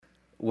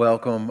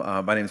Welcome.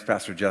 My name is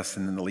Pastor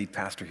Justin. I'm the lead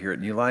pastor here at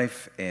New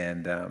Life,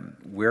 and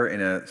we're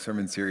in a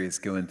sermon series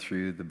going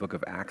through the book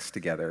of Acts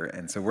together.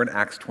 And so we're in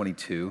Acts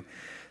 22.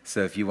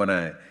 So if you want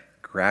to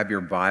grab your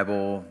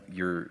Bible,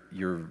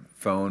 your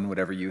phone,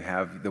 whatever you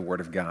have the Word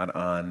of God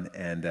on,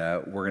 and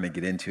we're going to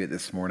get into it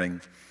this morning.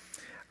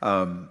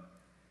 Last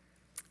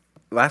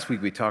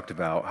week we talked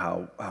about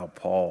how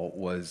Paul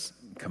was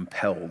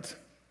compelled,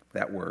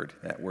 that word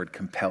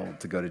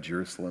compelled to go to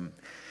Jerusalem.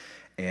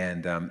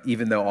 And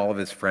even though all of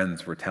his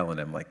friends were telling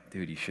him, like,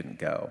 dude, you shouldn't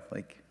go.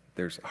 Like,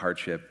 there's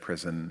hardship,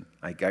 prison.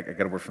 I got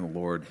a word from the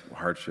Lord,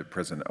 hardship,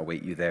 prison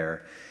await you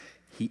there.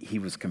 He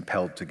was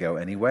compelled to go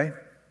anyway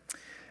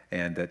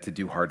and to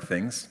do hard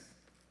things.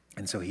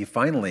 And so he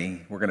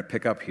finally, we're going to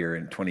pick up here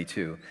in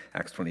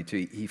Acts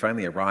 22, he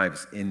finally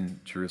arrives in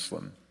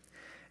Jerusalem.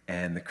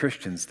 And the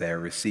Christians there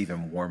receive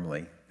him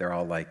warmly. They're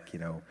all like,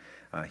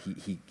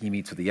 he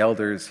meets with the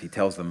elders. He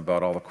tells them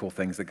about all the cool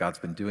things that God's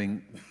been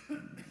doing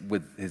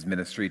with his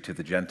ministry to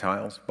the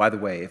Gentiles. By the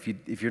way,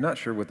 if you're not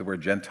sure what the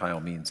word Gentile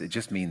means, it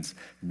just means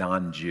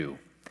non-Jew.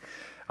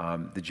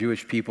 The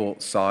Jewish people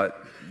saw it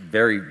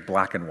very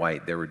black and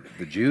white. There were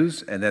the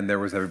Jews, and then there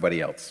was everybody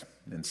else.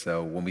 And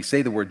so when we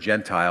say the word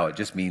Gentile, it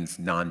just means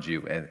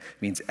non-Jew, and it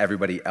means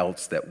everybody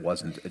else that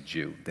wasn't a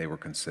Jew. They were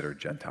considered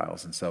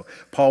Gentiles. And so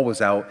Paul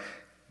was out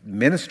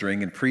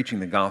ministering and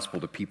preaching the gospel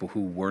to people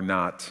who were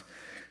not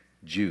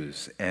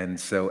Jews. And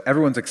so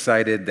everyone's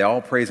excited. They're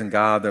all praising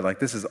God. They're like,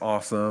 this is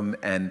awesome.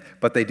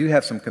 But they do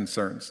have some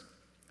concerns.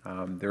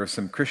 There are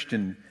some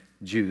Christian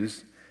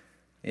Jews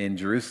in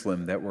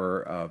Jerusalem that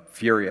were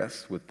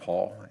furious with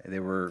Paul. They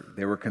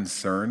were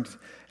concerned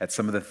at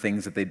some of the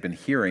things that they'd been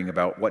hearing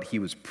about what he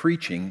was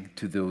preaching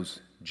to those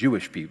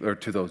Jewish people, or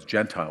to those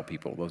Gentile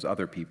people, those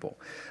other people.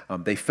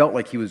 They felt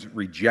like he was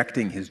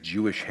rejecting his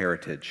Jewish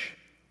heritage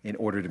in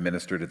order to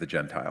minister to the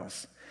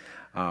Gentiles.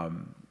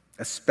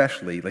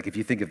 Especially, like if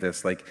you think of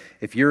this, like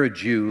if you're a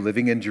Jew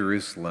living in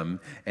Jerusalem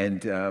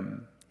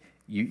and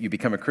you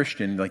become a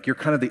Christian, like you're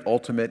kind of the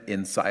ultimate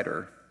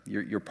insider.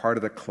 You're part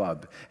of the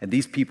club. And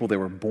these people, they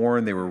were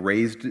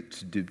raised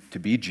to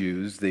be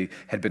Jews. They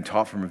had been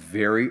taught from a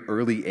very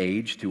early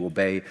age to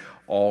obey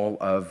all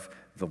of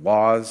the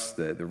laws,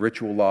 the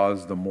ritual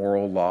laws, the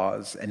moral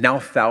laws. And now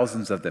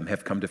thousands of them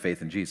have come to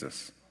faith in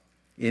Jesus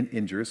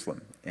in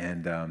Jerusalem.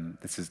 And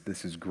this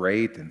is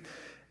great. And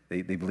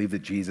they believe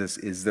that Jesus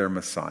is their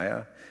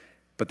Messiah,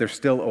 but they're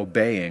still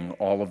obeying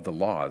all of the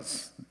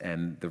laws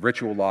and the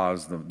ritual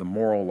laws, the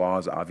moral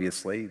laws,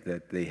 obviously,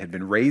 that they had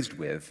been raised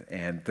with,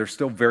 and they're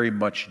still very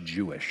much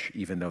Jewish,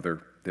 even though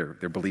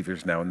they're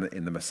believers now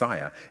in the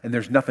Messiah. And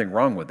there's nothing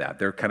wrong with that.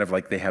 They're kind of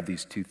like they have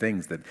these two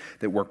things that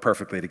work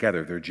perfectly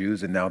together. They're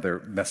Jews, and now they're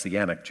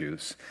Messianic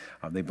Jews.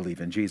 They believe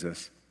in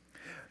Jesus.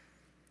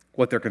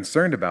 What they're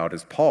concerned about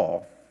is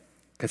Paul,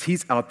 because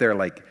he's out there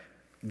like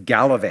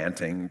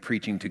gallivanting,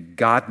 preaching to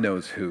God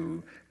knows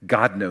who,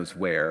 God knows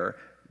where,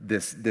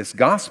 this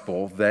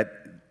gospel that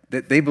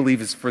they believe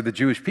is for the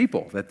Jewish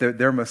people, that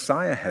their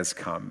Messiah has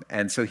come.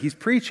 And so he's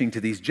preaching to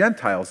these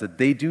Gentiles that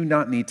they do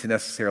not need to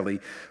necessarily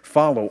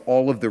follow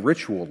all of the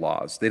ritual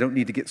laws. They don't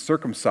need to get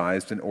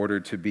circumcised in order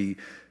to be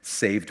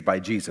saved by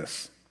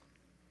Jesus.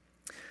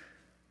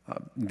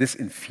 This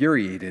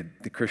infuriated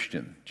the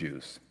Christian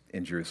Jews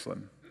in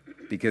Jerusalem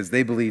because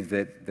they believed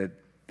that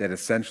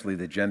essentially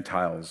the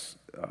Gentiles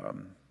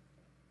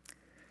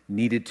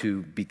needed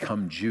to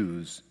become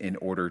Jews in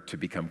order to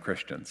become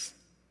Christians.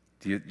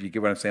 Do you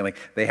get what I'm saying? Like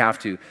they have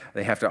to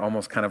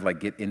almost kind of like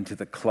get into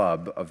the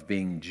club of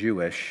being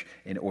Jewish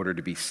in order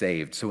to be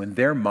saved. So in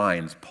their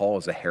minds, Paul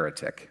is a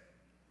heretic.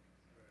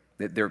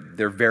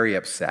 They're very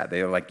upset.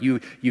 They're like,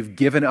 you've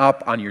given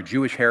up on your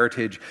Jewish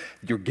heritage.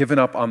 You're given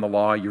up on the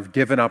law. You've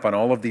given up on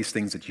all of these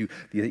things that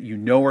you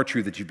know are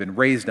true, that you've been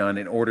raised on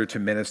in order to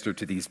minister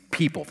to these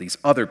people, these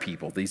other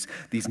people, these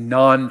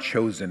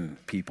non-chosen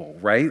people,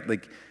 right?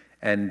 Like,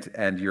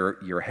 and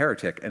you're a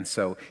heretic. And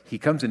so he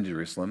comes into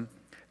Jerusalem.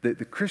 The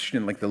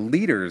Christian, like the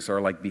leaders are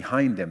like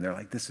behind him. They're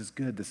like, this is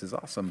good, this is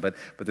awesome. But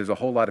there's a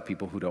whole lot of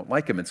people who don't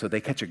like him. And so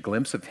they catch a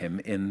glimpse of him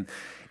in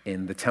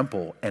the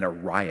temple, and a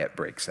riot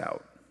breaks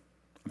out.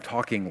 I'm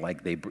talking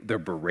like they're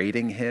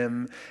berating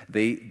him.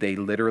 They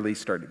literally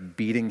start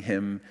beating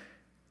him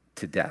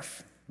to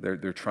death. They're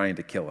trying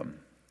to kill him.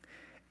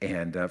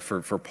 And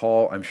for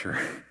Paul, I'm sure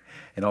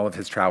in all of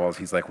his travels,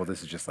 he's like, well,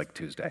 this is just like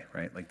Tuesday,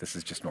 right? Like this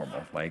is just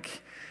normal.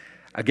 Like,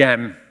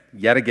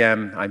 yet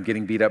again, I'm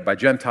getting beat up by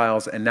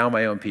Gentiles, and now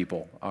my own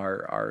people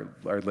are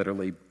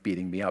literally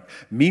beating me up.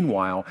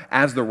 Meanwhile,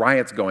 as the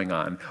riot's going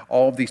on,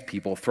 all of these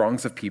people,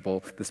 throngs of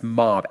people, this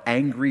mob,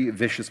 angry,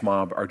 vicious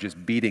mob, are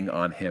just beating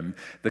on him.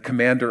 The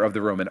commander of the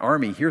Roman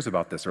army hears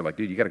about this. They're like,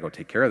 dude, you got to go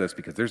take care of this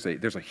because there's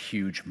a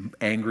huge,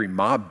 angry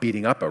mob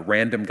beating up a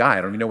random guy.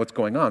 I don't even know what's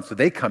going on. So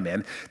they come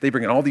in, they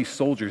bring in all these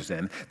soldiers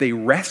in, they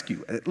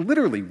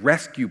literally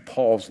rescue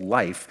Paul's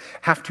life,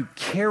 have to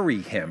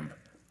carry him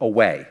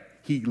away.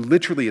 He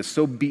literally is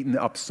so beaten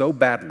up so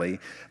badly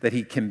that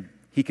he can't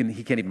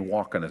even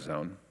walk on his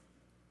own.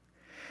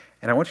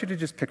 And I want you to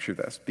just picture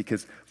this,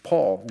 because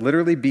Paul,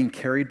 literally being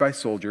carried by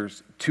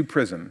soldiers to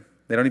prison,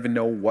 They don't even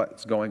know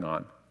what's going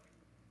on.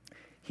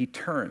 He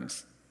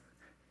turns,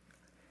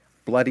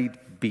 bloodied,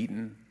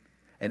 beaten,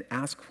 and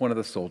asks one of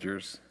the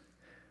soldiers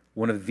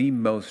one of the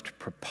most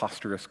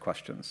preposterous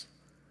questions.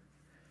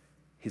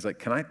 He's like,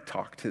 can I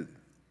talk to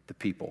the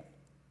people?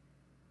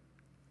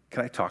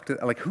 Can I talk to,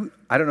 like, who?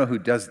 I don't know who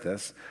does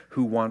this,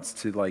 who wants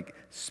to, like,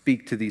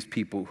 speak to these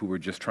people who were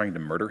just trying to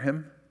murder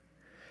him.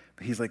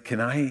 But he's like,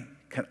 can I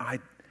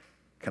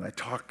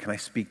talk? Can I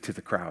speak to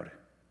the crowd?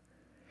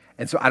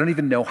 And so I don't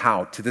even know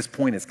how. To this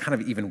point, it's kind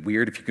of even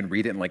weird if you can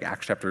read it in like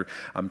Acts chapter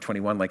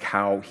 21, like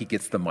how he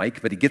gets the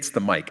mic. But he gets the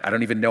mic. I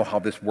don't even know how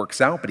this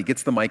works out, but he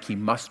gets the mic. He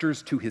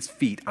musters to his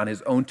feet, on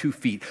his own 2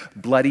 feet,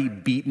 bloody,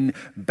 beaten,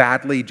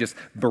 badly, just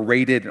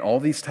berated, and all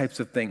these types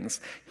of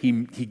things. He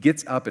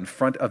gets up in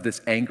front of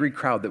this angry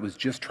crowd that was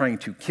just trying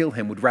to kill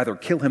him, would rather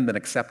kill him than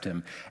accept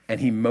him.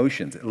 And he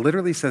motions. It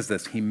literally says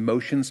this. He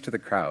motions to the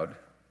crowd,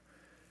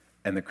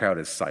 and the crowd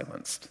is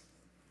silenced.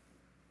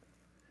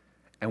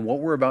 And what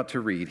we're about to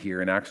read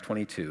here in Acts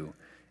 22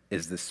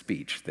 is the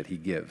speech that he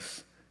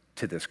gives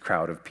to this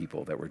crowd of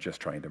people that were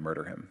just trying to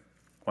murder him.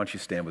 Why don't you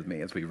stand with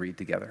me as we read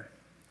together?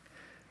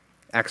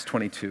 Acts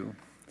 22,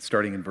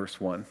 starting in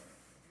verse 1.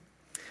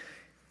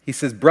 He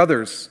says,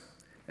 brothers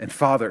and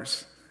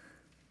fathers,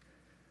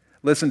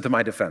 listen to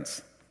my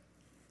defense.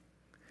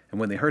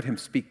 And when they heard him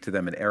speak to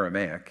them in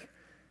Aramaic,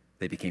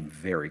 they became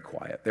very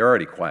quiet. They're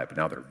already quiet, but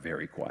now they're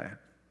very quiet.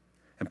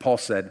 And Paul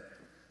said,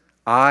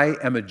 I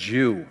am a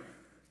Jew,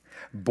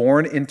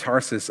 born in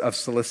Tarsus of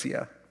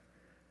Cilicia,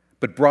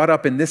 but brought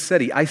up in this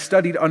city. I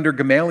studied under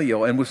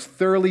Gamaliel and was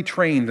thoroughly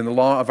trained in the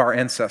law of our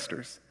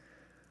ancestors.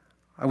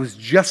 I was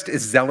just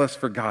as zealous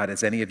for God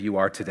as any of you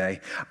are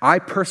today. I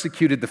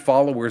persecuted the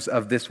followers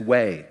of this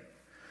way.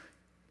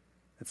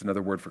 That's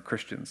another word for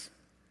Christians,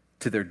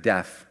 to their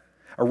death,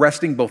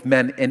 arresting both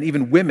men and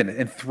even women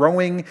and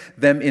throwing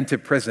them into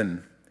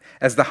prison.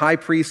 As the high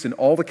priest and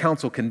all the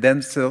council can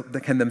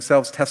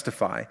themselves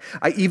testify.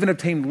 I even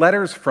obtained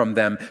letters from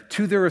them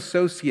to their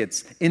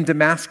associates in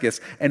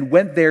Damascus and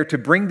went there to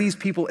bring these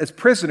people as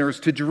prisoners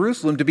to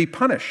Jerusalem to be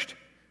punished.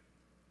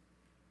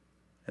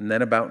 And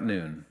then about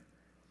noon,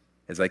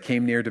 as I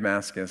came near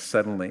Damascus,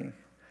 suddenly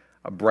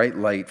a bright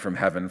light from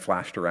heaven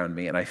flashed around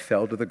me, and I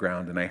fell to the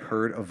ground, and I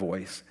heard a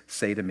voice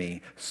say to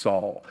me,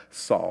 Saul,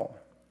 Saul,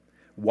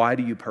 why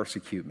do you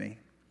persecute me?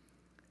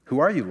 Who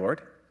are you,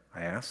 Lord?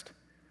 I asked.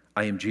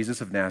 I am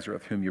Jesus of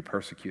Nazareth, whom you're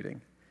persecuting.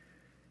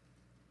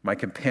 My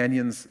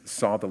companions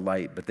saw the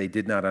light, but they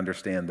did not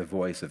understand the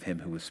voice of him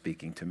who was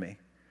speaking to me.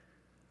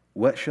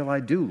 What shall I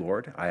do,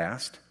 Lord? I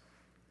asked.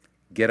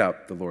 Get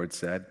up, the Lord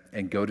said,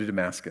 and go to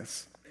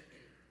Damascus.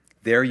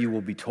 There you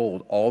will be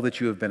told all that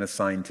you have been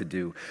assigned to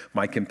do.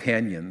 My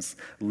companions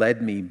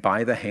led me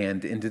by the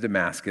hand into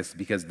Damascus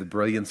because the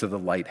brilliance of the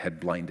light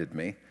had blinded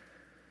me.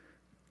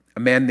 A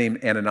man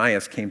named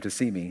Ananias came to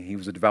see me. He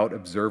was a devout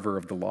observer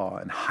of the law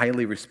and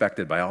highly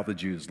respected by all the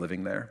Jews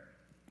living there.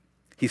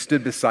 He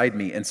stood beside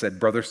me and said,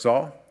 Brother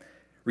Saul,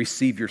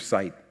 receive your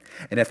sight.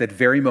 And at that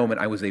very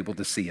moment, I was able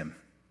to see him.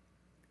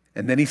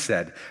 And then he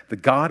said, the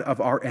God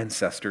of our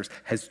ancestors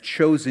has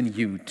chosen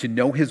you to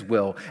know his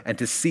will and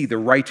to see the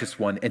righteous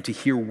one and to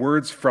hear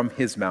words from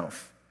his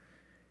mouth.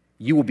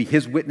 You will be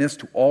his witness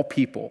to all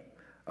people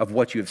of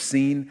what you have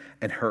seen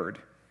and heard.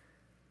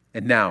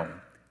 And now,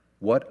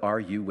 what are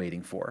you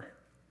waiting for?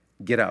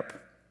 Get up,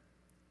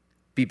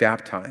 be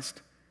baptized,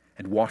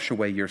 and wash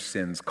away your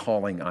sins,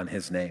 calling on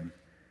his name.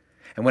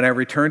 And when I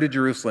returned to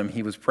Jerusalem,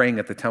 he was praying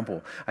at the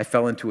temple. I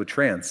fell into a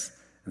trance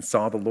and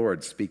saw the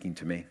Lord speaking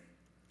to me.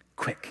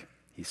 Quick,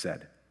 he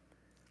said,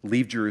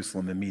 leave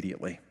Jerusalem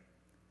immediately,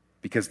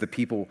 because the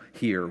people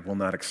here will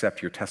not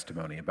accept your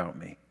testimony about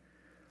me.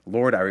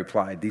 Lord, I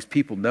replied, these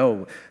people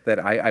know that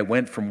I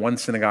went from one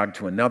synagogue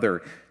to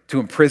another to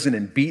imprison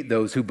and beat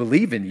those who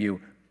believe in you.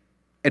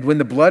 And when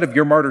the blood of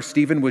your martyr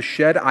Stephen was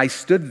shed, I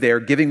stood there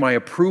giving my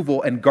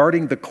approval and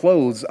guarding the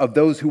clothes of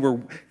those who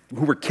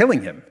were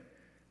killing him.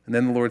 And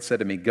then the Lord said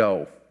to me,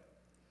 go,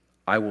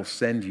 I will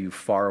send you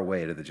far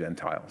away to the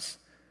Gentiles.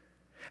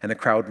 And the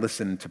crowd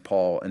listened to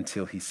Paul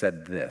until he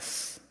said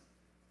this.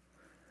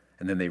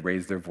 And then they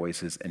raised their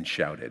voices and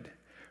shouted,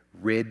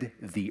 rid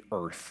the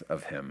earth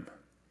of him.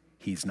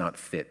 He's not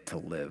fit to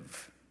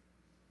live.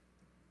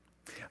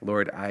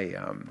 Lord, I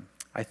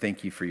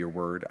thank you for your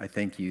word. I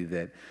thank you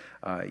that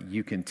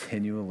you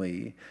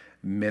continually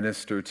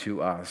minister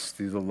to us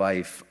through the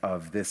life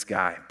of this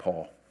guy,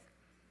 Paul.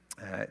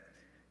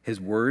 His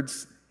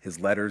words, his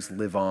letters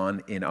live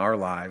on in our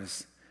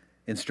lives,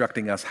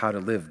 instructing us how to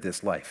live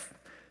this life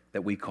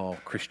that we call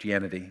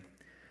Christianity.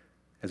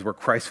 As we're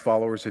Christ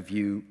followers of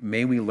you,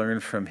 may we learn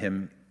from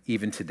him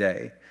even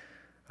today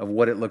of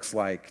what it looks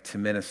like to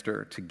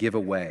minister, to give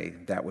away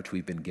that which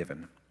we've been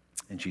given.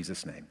 In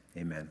Jesus' name,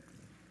 amen.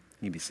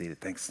 You can be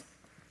seated. Thanks.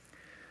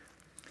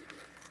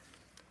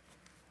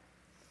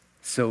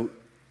 So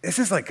this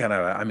is like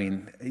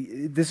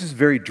this is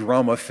very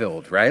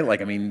drama-filled,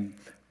 right?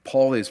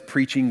 Paul is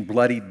preaching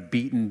bloodied,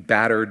 beaten,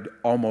 battered,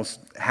 almost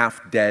half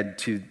dead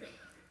to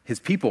his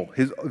people,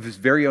 his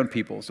very own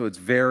people. So it's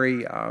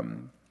very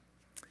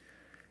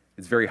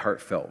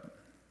heartfelt.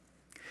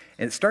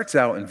 And it starts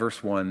out in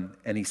verse 1,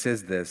 and he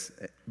says this,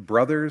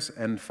 brothers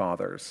and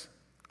fathers,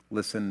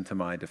 listen to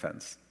my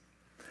defense.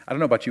 I don't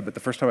know about you, but the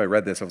first time I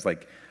read this, I was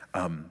like,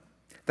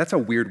 that's a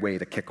weird way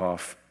to kick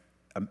off.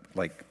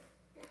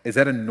 Is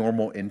that a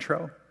normal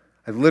intro?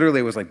 I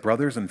literally was like,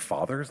 brothers and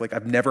fathers? Like,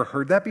 I've never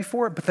heard that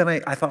before. But then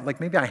I thought, like,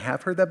 maybe I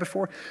have heard that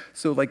before.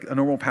 So, like, a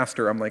normal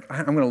pastor, I'm like,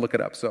 I'm going to look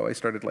it up. So I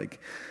started, like,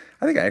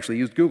 I think I actually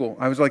used Google.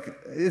 I was like,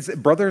 is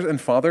brothers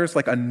and fathers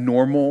like a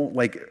normal,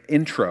 like,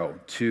 intro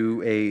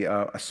to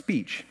a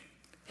speech?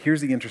 Here's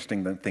the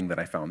interesting thing that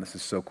I found. This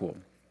is so cool.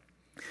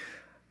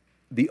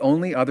 The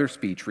only other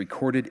speech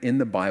recorded in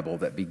the Bible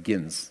that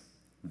begins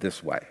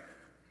this way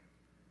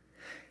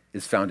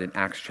is found in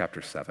Acts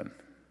chapter 7.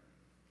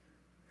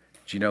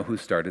 Do you know who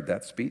started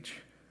that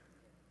speech?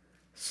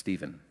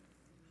 Stephen.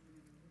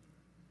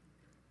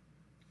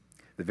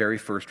 The very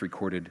first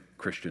recorded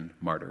Christian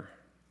martyr.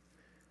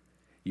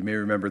 You may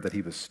remember that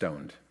he was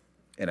stoned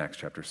in Acts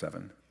chapter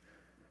 7.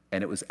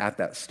 And it was at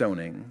that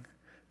stoning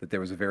that there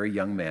was a very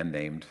young man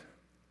named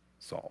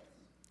Saul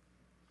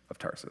of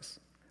Tarsus,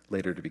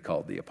 later to be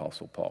called the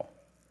Apostle Paul,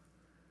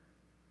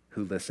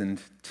 who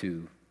listened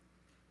to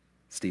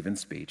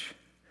Stephen's speech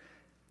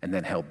and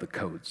then held the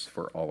codes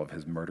for all of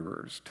his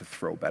murderers to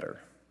throw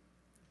better.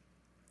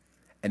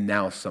 And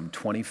now, some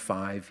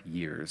 25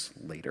 years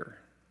later,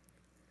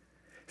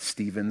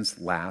 Stephen's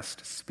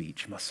last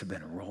speech must have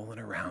been rolling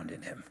around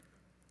in him.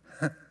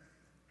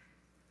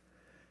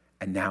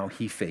 And now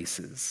he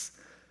faces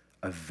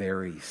a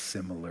very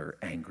similar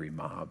angry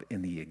mob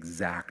in the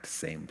exact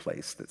same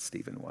place that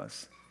Stephen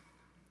was.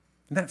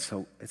 And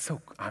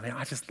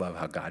I just love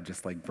how God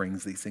just like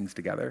brings these things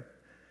together.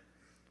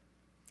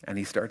 And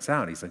he starts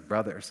out, he's like,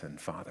 brothers and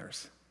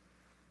fathers.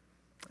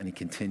 And he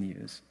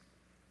continues.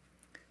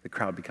 The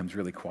crowd becomes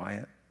really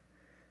quiet.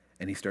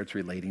 And he starts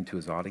relating to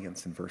his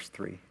audience in verse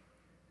 3.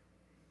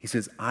 He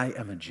says, I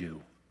am a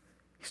Jew.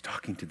 He's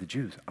talking to the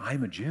Jews.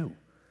 I'm a Jew,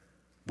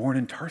 born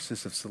in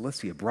Tarsus of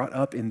Cilicia, brought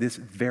up in this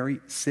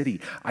very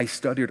city. I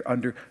studied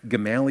under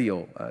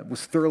Gamaliel,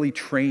 was thoroughly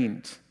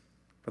trained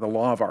for the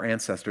law of our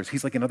ancestors.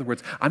 He's like, in other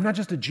words, I'm not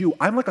just a Jew,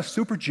 I'm like a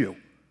super Jew.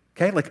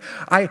 Okay, like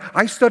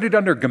I studied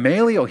under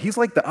Gamaliel. He's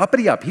like the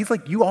uppity up. He's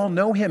like, you all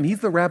know him. He's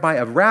the rabbi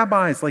of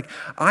rabbis. Like,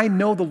 I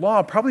know the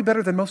law probably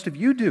better than most of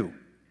you do.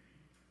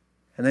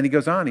 And then he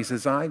goes on. He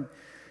says, I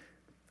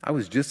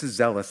was just as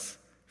zealous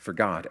for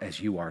God as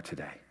you are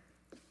today.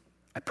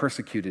 I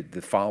persecuted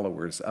the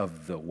followers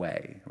of the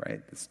way,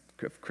 right?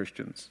 Of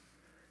Christians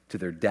to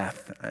their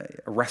death,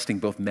 arresting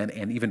both men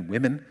and even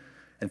women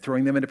and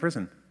throwing them into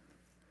prison.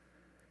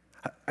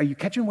 Are you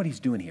catching what he's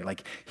doing here?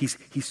 Like he's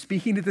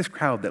speaking to this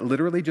crowd that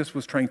literally just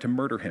was trying to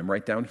murder him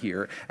right down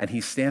here, and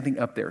he's standing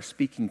up there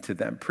speaking to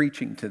them,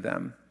 preaching to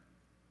them.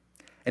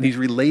 And he's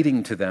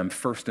relating to them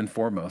first and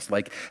foremost.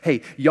 Like,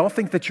 hey, y'all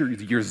think that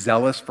you're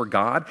zealous for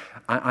God?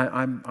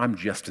 I'm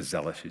just as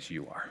zealous as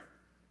you are.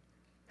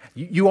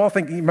 You all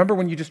think, remember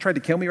when you just tried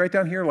to kill me right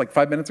down here like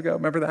 5 minutes ago?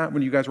 Remember that?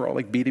 When you guys were all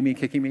like beating me,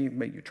 kicking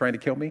me, trying to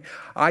kill me?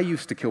 I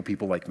used to kill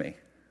people like me.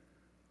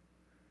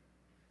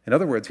 In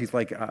other words, he's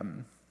like,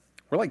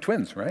 we're like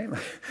twins, right?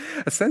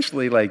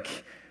 Essentially,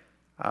 like,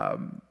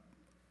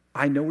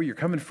 I know where you're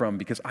coming from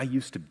because I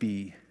used to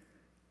be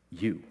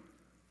you.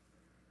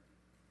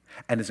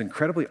 And as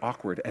incredibly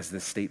awkward as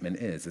this statement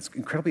is, it's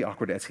incredibly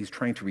awkward as he's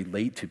trying to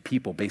relate to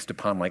people based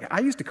upon, like, I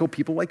used to kill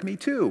people like me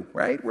too,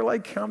 right? We're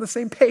like on the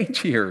same page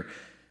here.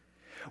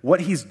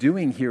 What he's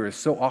doing here is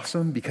so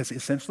awesome because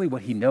essentially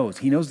what he knows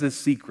this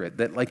secret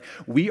that, like,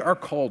 we are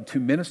called to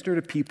minister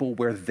to people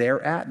where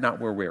they're at, not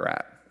where we're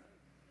at.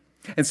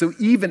 And so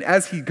even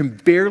as he can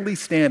barely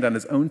stand on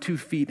his own 2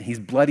 feet, and he's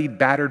bloodied,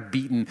 battered,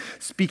 beaten,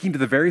 speaking to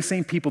the very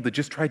same people that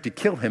just tried to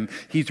kill him,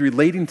 he's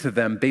relating to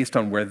them based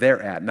on where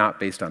they're at, not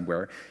based on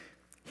where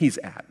he's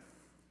at.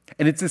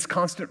 And it's this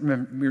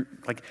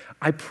constant, like,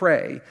 I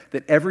pray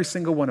that every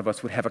single one of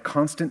us would have a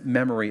constant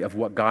memory of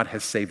what God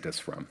has saved us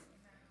from.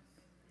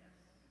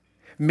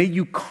 May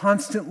you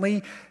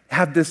constantly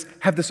have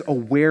this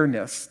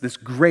awareness, this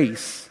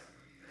grace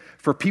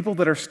for people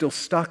that are still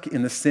stuck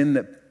in the sin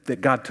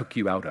that God took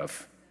you out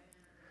of.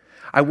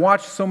 I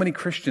watch so many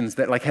Christians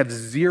that like have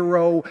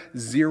zero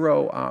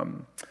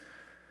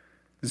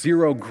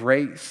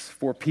grace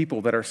for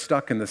people that are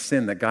stuck in the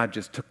sin that God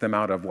just took them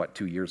out of,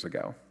 2 years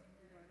ago.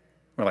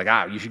 We're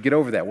like, you should get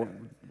over that. Well,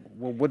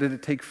 what did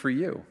it take for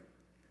you?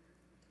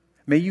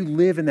 May you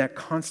live in that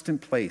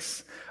constant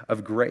place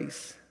of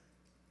grace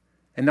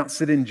and not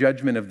sit in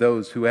judgment of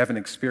those who haven't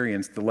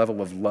experienced the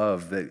level of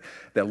love,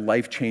 that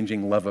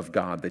life-changing love of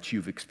God that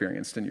you've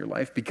experienced in your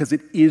life, because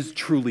it is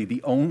truly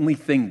the only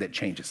thing that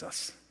changes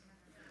us.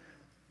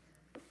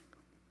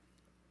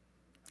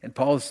 And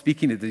Paul is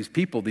speaking to these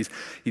people,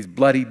 he's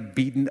bloody,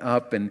 beaten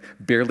up, and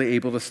barely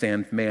able to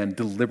stand man,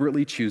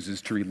 deliberately chooses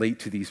to relate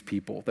to these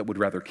people that would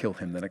rather kill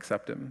him than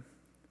accept him.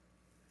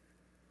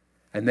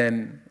 And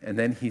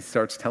then he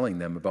starts telling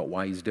them about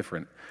why he's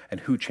different and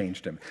who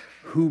changed him,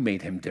 who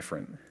made him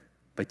different,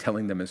 by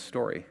telling them his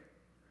story.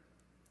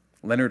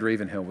 Leonard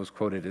Ravenhill was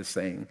quoted as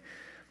saying,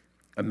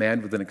 "A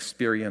man with an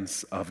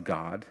experience of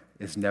God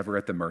is never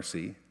at the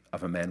mercy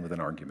of a man with an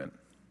argument.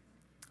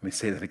 Let me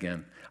say that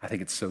again. I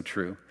think it's so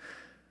true.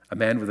 A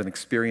man with an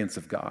experience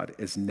of God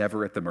is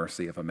never at the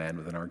mercy of a man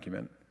with an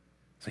argument.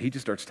 So he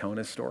just starts telling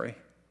his story.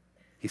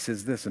 He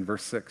says this in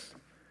verse 6.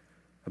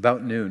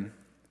 About noon,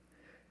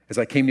 as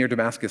I came near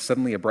Damascus,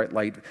 suddenly a bright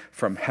light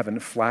from heaven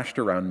flashed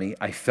around me.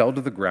 I fell to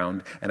the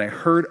ground, and I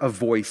heard a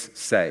voice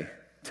say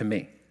to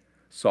me,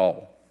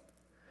 Saul,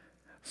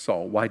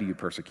 Saul, why do you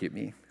persecute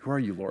me? Who are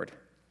you, Lord?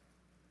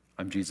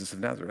 I'm Jesus of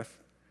Nazareth,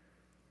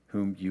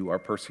 whom you are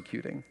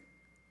persecuting.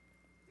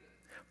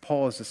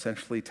 Paul is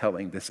essentially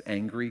telling this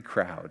angry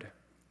crowd,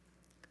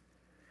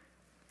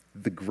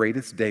 the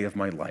greatest day of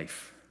my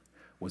life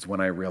was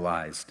when I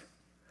realized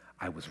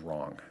I was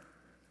wrong.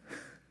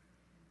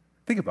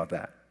 Think about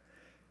that.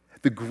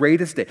 The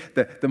greatest day,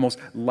 the most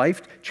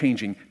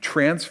life-changing,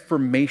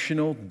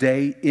 transformational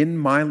day in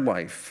my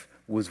life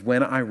was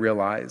when I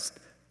realized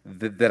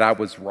that I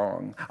was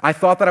wrong. I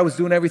thought that I was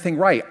doing everything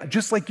right,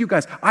 just like you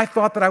guys. I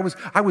thought that I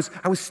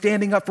was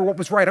standing up for what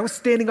was right. I was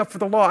standing up for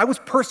the law. I was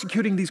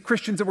persecuting these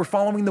Christians that were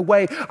following the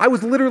way. I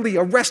was literally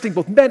arresting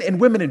both men and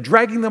women and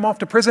dragging them off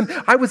to prison.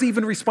 I was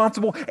even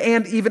responsible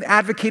and even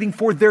advocating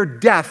for their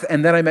death.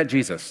 And then I met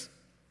Jesus.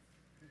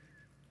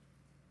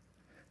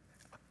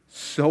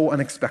 So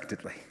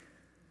unexpectedly.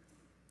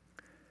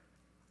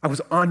 I was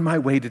on my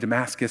way to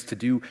Damascus to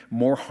do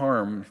more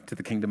harm to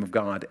the kingdom of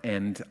God,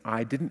 and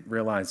I didn't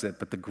realize it,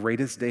 but the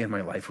greatest day in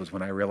my life was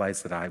when I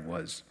realized that I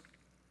was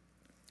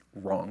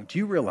wrong. Do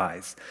you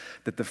realize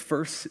that the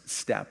first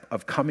step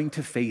of coming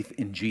to faith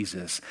in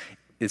Jesus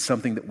is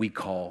something that we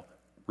call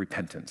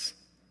repentance?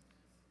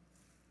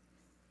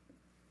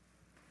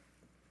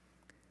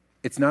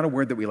 It's not a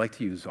word that we like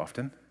to use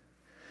often.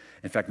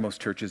 In fact, most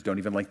churches don't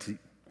even like to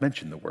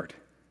mention the word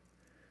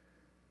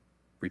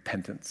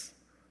repentance.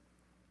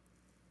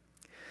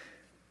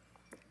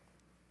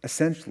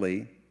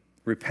 Essentially,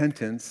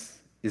 repentance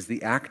is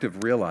the act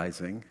of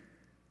realizing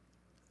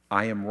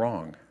I am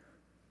wrong.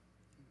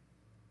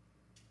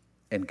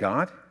 And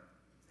God,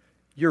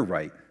 you're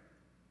right.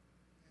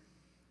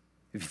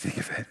 If you think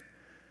of it,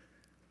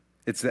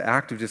 it's the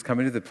act of just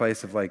coming to the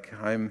place of like,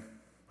 I'm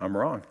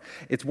wrong.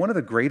 It's one of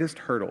the greatest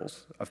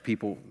hurdles of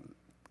people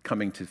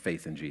coming to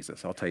faith in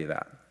Jesus, I'll tell you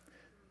that.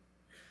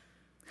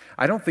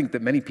 I don't think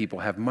that many people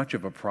have much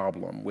of a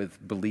problem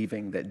with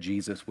believing that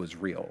Jesus was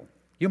real.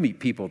 You'll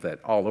meet people that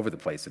all over the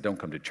place that don't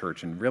come to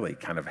church and really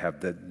kind of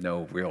have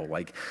no real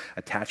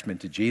attachment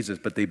to Jesus,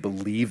 but they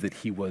believe that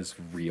he was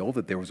real,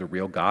 that there was a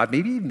real God.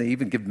 Maybe they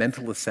even give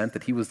mental assent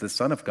that he was the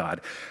Son of God.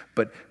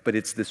 But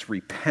it's this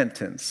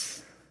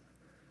repentance.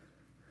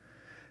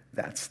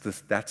 That's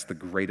the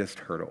greatest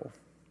hurdle.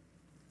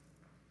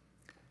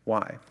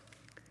 Why?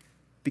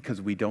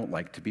 Because we don't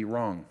like to be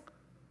wrong.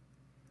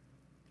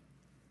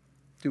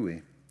 Do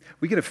we?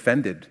 We get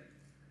offended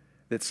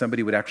that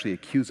somebody would actually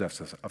accuse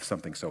us of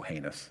something so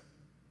heinous,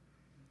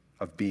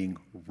 of being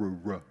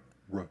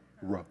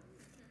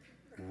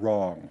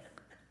wrong.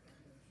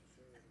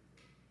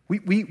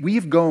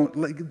 We've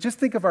gone, just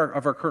think of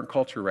our current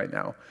culture right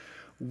now.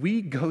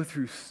 We go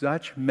through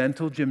such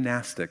mental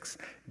gymnastics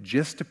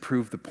just to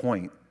prove the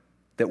point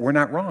that we're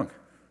not wrong.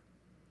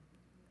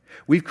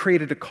 We've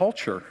created a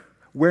culture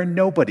where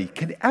nobody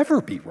can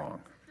ever be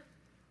wrong.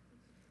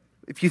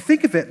 If you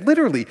think of it,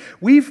 literally,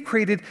 we've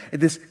created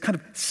this kind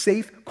of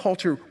safe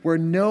culture where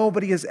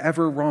nobody is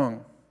ever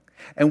wrong.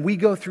 And we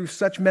go through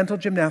such mental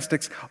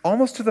gymnastics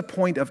almost to the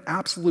point of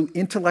absolute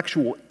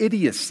intellectual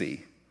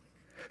idiocy,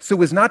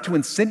 so as not to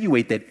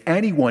insinuate that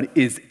anyone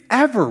is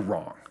ever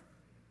wrong.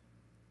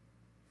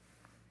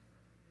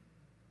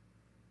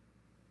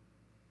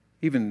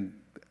 Even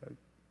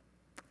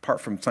apart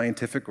from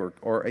scientific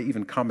or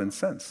even common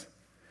sense.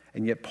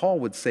 And yet Paul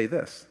would say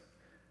this,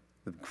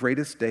 the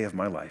greatest day of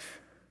my life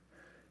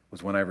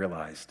was when I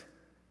realized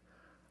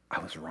I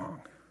was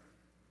wrong.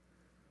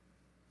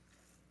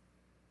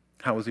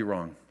 How was he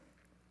wrong?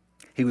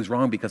 He was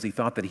wrong because he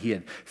thought that he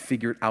had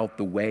figured out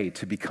the way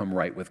to become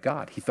right with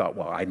God. He thought,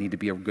 well, I need to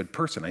be a good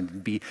person.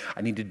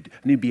 I need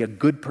to be a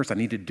good person.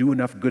 I need to do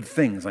enough good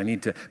things. I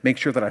need to make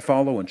sure that I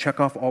follow and check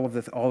off all of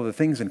the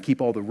things and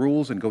keep all the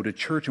rules and go to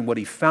church. And what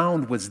he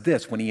found was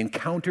this: when he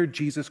encountered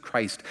Jesus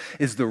Christ,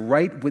 is the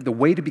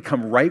way to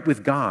become right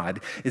with God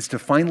is to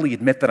finally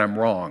admit that I'm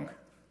wrong.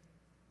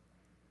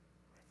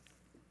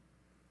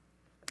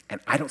 And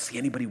I don't see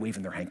anybody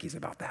waving their hankies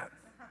about that.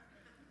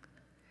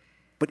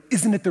 But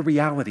isn't it the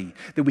reality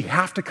that we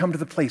have to come to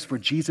the place where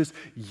Jesus,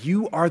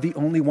 you are the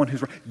only one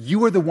who's right.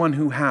 You are the one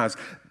who has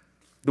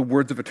the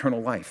words of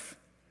eternal life.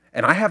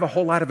 And I have a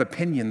whole lot of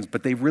opinions,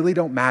 but they really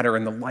don't matter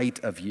in the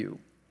light of you.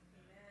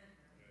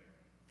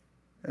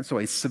 And so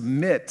I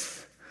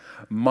submit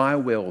my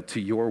will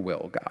to your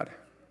will, God.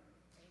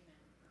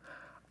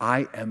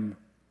 I am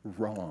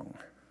wrong,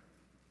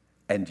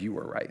 and you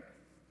are right.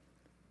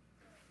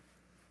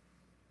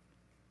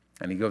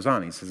 And he goes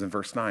on, he says in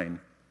verse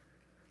 9,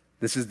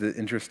 this is the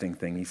interesting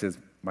thing. He says,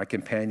 my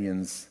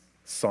companions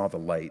saw the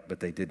light, but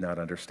they did not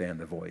understand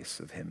the voice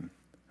of him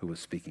who was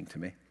speaking to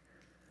me.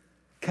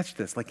 Catch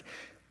this.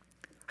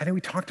 I know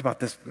we talked about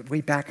this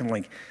way back in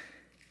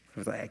it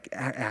was like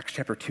Acts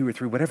chapter 2 or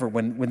 3, whatever,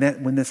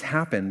 when this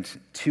happened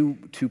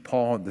to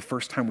Paul, the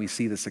first time we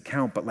see this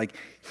account, but like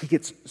he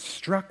gets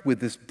struck with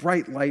this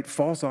bright light,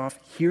 falls off,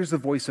 hears the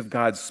voice of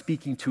God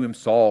speaking to him,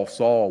 Saul,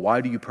 Saul,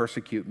 why do you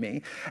persecute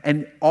me?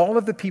 And all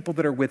of the people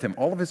that are with him,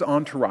 all of his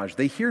entourage,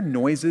 they hear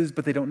noises,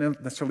 but they don't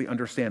necessarily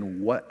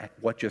understand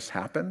what just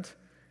happened.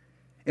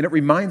 And it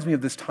reminds me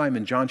of this time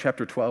in John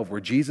chapter 12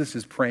 where Jesus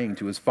is praying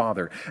to his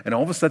Father, and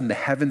all of a sudden the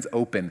heavens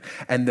open,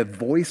 and the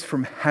voice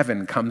from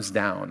heaven comes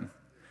down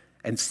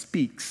and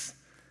speaks.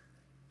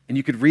 And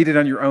you could read it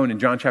on your own in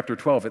John chapter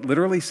 12. It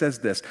literally says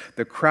this: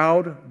 the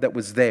crowd that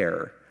was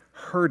there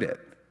heard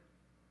it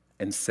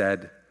and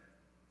said,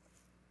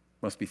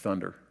 must be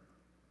thunder.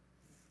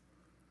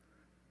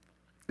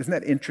 Isn't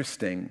that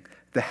interesting?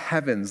 The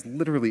heavens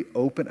literally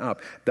open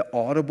up. The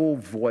audible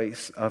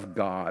voice of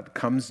God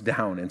comes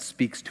down and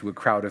speaks to a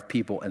crowd of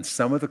people. And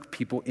some of the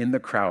people in the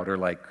crowd are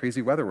like,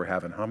 crazy weather we're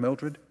having, huh,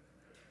 Mildred?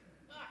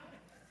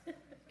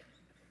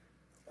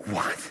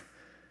 What?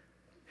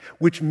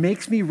 Which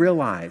makes me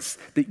realize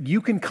that you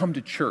can come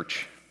to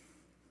church.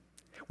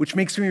 Which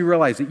makes me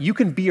realize that you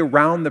can be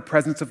around the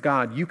presence of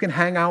God. You can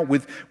hang out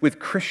with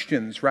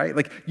Christians, right?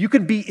 Like you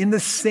can be in the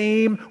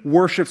same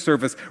worship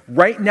service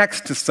right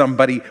next to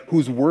somebody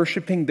who's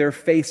worshiping their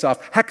face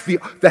off. Heck,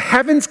 the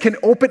heavens can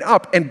open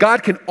up and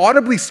God can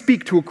audibly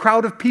speak to a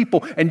crowd of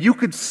people and you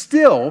could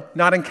still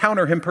not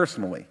encounter him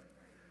personally.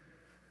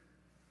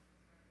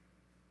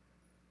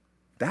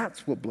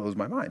 That's what blows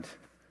my mind.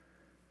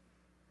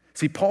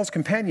 See, Paul's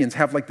companions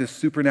have like this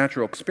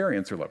supernatural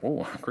experience. They're like,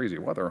 oh, crazy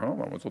weather, huh?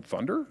 Was it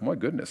thunder? My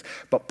goodness.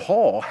 But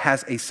Paul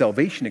has a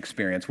salvation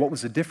experience. What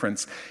was the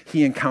difference?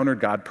 He encountered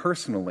God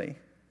personally.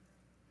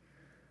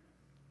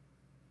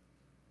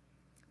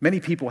 Many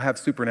people have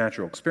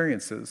supernatural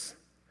experiences,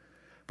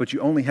 but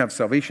you only have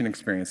salvation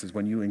experiences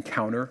when you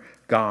encounter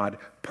God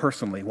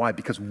personally. Why?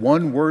 Because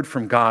one word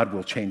from God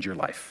will change your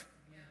life.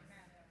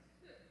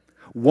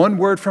 One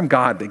word from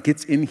God that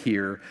gets in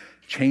here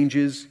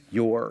changes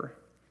your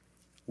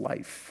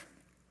life.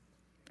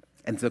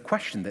 And the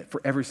question that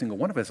for every single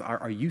one of us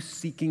are you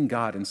seeking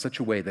God in such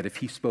a way that if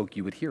he spoke,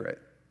 you would hear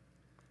it?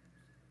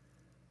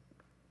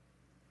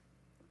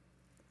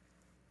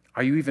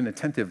 Are you even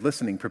attentive,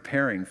 listening,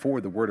 preparing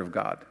for the word of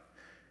God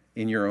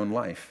in your own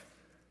life?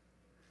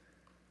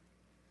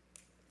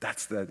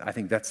 I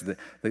think that's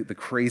the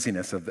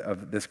craziness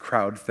of this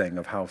crowd thing,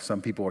 of how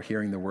some people are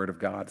hearing the word of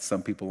God,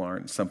 some people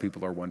aren't, some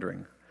people are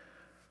wondering.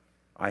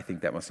 I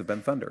think that must have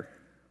been thunder.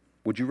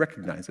 Would you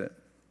recognize it?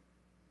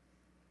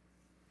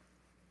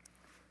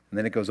 And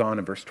then it goes on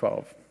in verse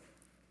 12.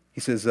 He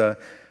says, a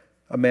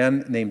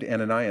man named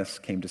Ananias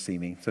came to see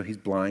me. So he's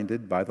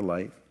blinded by the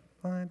light.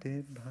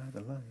 Blinded by the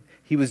light.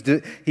 He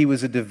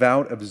was a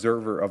devout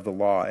observer of the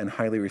law and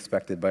highly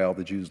respected by all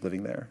the Jews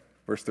living there.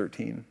 Verse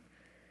 13.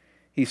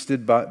 He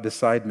stood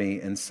beside me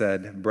and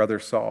said, Brother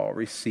Saul,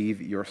 receive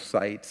your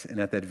sight. And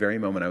at that very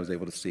moment I was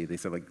able to see. They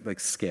said like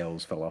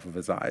scales fell off of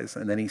his eyes.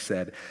 And then he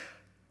said,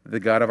 the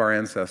God of our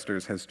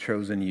ancestors has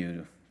chosen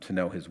you to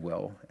know his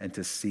will and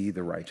to see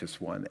the righteous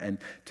one and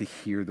to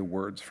hear the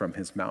words from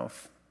his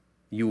mouth.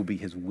 You will be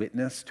his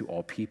witness to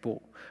all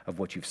people of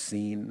what you've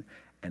seen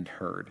and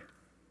heard.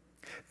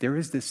 There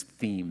is this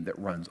theme that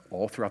runs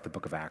all throughout the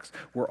book of Acts.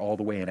 We're all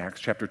the way in Acts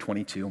chapter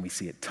 22, and we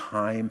see it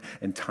time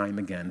and time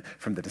again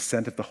from the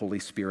descent of the Holy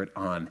Spirit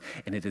on.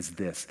 And it is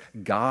this: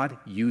 God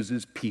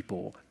uses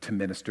people to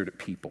minister to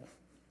people.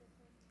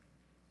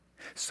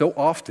 So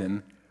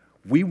often,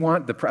 we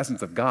want the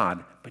presence of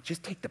God, but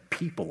just take the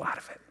people out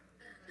of it.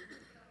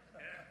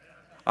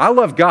 I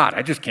love God.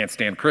 I just can't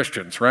stand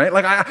Christians, right?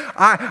 Like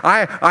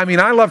I mean,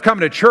 I love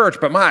coming to church,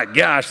 but my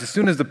gosh, as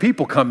soon as the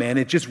people come in,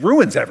 it just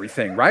ruins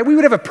everything, right? We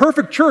would have a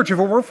perfect church if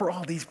it weren't for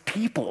all these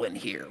people in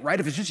here, right?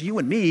 If it's just you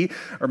and me,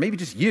 or maybe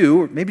just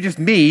you, or maybe just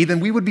me,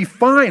 then we would be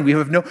fine. We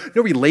have no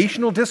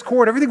relational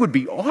discord. Everything would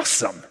be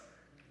awesome.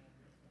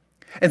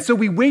 And so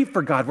we wait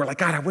for God. We're like,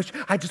 God,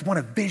 I just want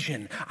a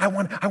vision. I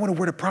want a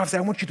word of prophecy.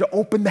 I want you to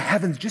open the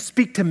heavens. Just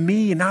speak to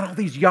me and not all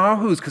these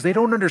yahoos, because they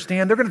don't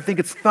understand. They're going to think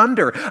it's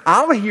thunder.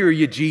 I'll hear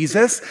you,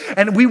 Jesus.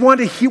 And we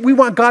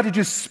want God to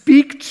just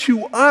speak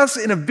to us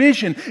in a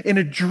vision, in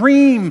a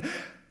dream,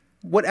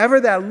 whatever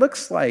that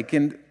looks like.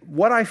 And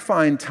what I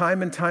find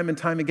time and time and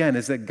time again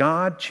is that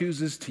God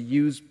chooses to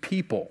use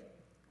people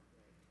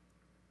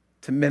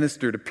to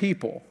minister to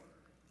people.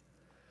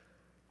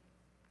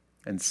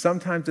 And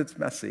sometimes it's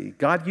messy.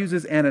 God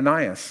uses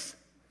Ananias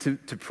to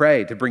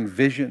pray, to bring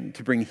vision,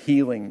 to bring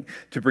healing,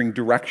 to bring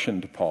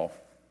direction to Paul.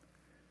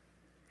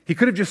 He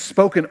could have just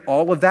spoken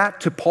all of that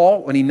to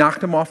Paul when he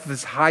knocked him off of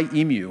his high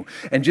emu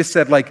and just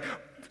said like,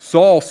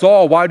 Saul,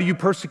 Saul, why do you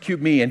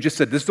persecute me? And just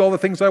said, this is all the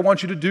things I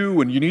want you to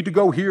do, and you need to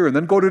go here, and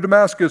then go to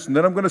Damascus, and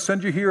then I'm going to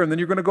send you here, and then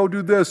you're going to go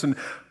do this. And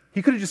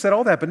he could have just said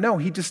all that, but no,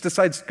 he just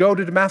decides, go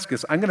to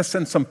Damascus. I'm going to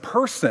send some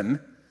person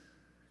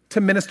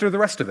to minister the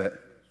rest of it.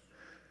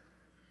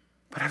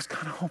 But I was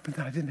kind of hoping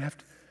that I didn't have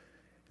to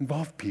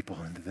involve people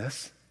into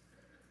this.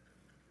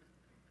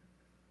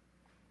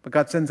 But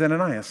God sends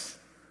Ananias.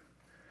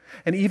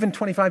 And even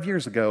 25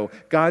 years ago,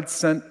 God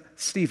sent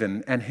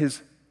Stephen and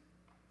his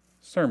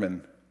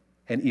sermon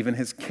and even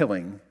his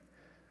killing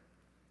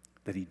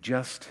that he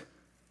just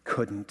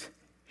couldn't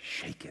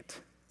shake it.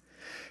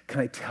 Can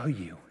I tell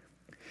you,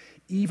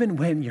 even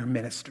when you're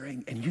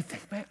ministering and you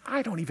think, man,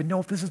 I don't even know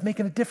if this is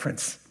making a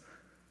difference.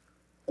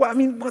 Well, I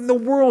mean, what in the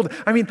world?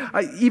 I mean,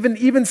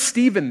 even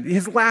Stephen,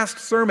 his last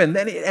sermon,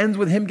 then it ends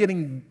with him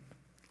getting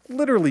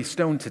literally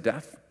stoned to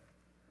death.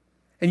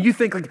 And you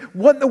think, like,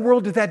 what in the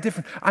world did that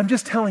difference? I'm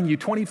just telling you,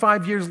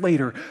 25 years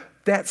later,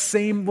 that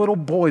same little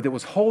boy that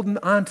was holding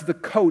on to the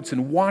coats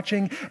and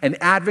watching and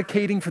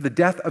advocating for the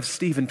death of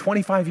Stephen,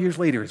 25 years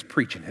later is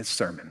preaching his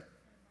sermon.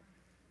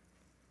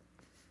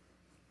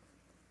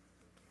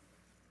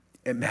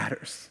 It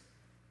matters.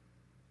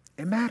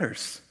 It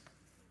matters.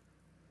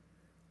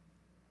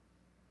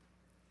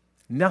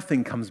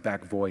 Nothing comes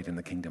back void in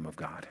the kingdom of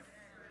God.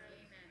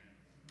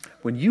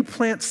 When you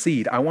plant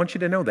seed, I want you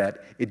to know that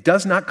it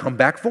does not come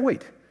back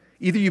void.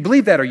 Either you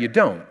believe that or you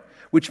don't,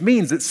 which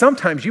means that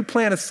sometimes you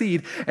plant a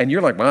seed and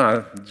you're like,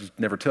 well, it just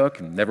never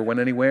took and never went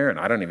anywhere, and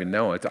I don't even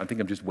know. I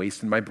think I'm just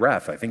wasting my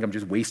breath. I think I'm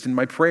just wasting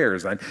my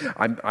prayers.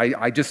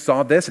 I just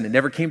saw this and it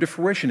never came to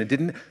fruition. It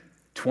didn't.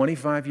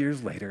 25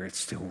 years later, it's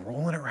still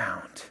rolling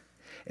around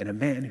in a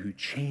man who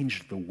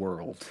changed the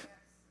world.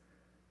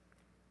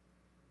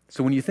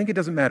 So when you think it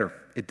doesn't matter,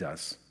 it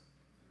does.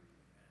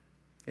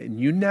 And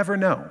you never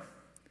know.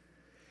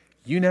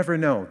 You never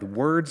know the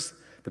words,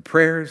 the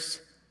prayers,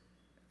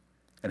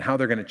 and how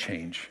they're going to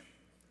change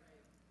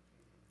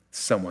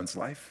someone's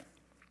life.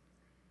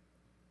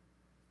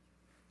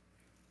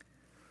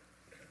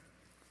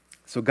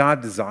 So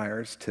God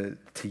desires to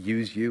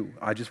use you.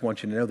 I just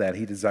want you to know that.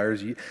 He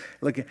desires you.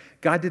 Look,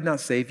 God did not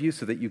save you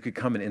so that you could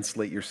come and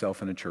insulate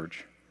yourself in a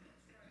church.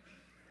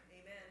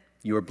 Amen.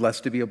 You are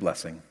blessed to be a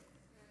blessing.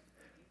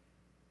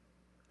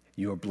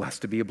 You are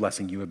blessed to be a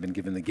blessing. You have been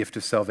given the gift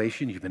of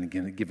salvation. You've been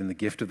given the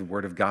gift of the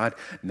Word of God,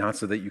 not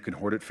so that you can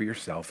hoard it for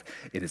yourself.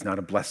 It is not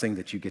a blessing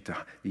that you get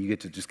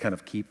to just kind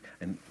of keep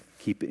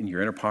in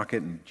your inner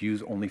pocket and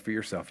use only for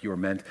yourself. You are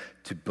meant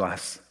to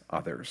bless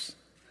others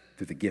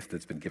through the gift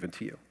that's been given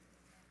to you.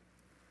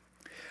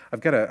 I'm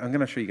going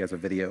to show you guys a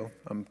video.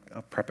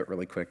 I'll prep it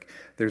really quick.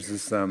 There's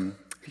this. Have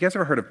you guys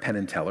ever heard of Penn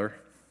and Teller?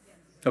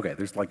 Okay,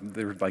 there's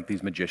like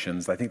these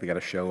magicians. I think they got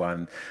a show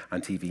on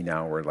TV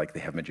now where like they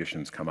have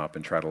magicians come up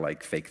and try to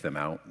like fake them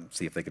out and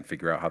see if they can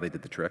figure out how they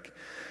did the trick.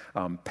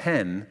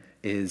 Penn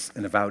is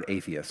an avowed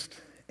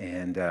atheist,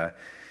 and a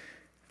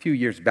few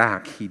years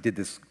back he did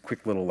this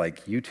quick little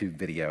like YouTube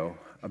video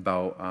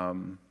about.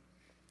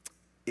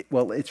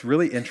 It's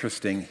really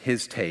interesting,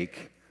 his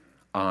take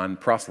on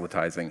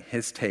proselytizing,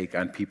 his take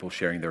on people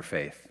sharing their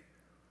faith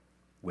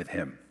with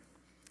him.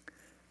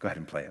 Go ahead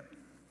and play it.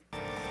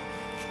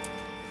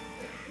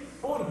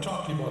 I want to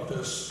talk to you about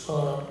this.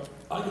 I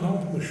get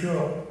home from the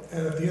show,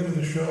 and at the end of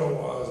the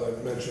show, as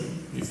I've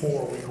mentioned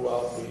before, we go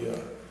out,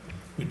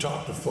 we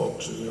talk to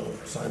folks, and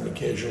sign an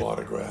occasional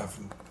autograph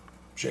and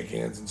shake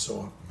hands and so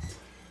on.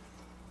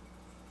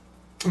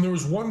 And there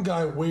was one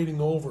guy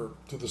waiting over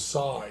to the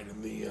side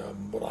in the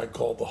what I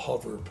call the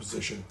hover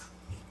position.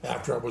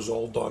 After I was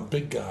all done,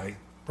 big guy,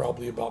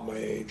 probably about my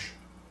age,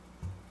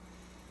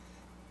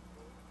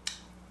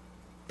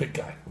 big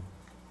guy,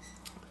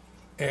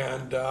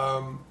 and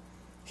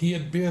he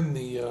had been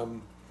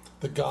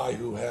the guy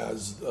who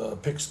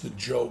picks the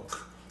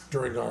joke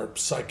during our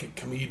psychic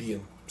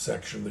comedian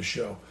section of the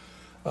show.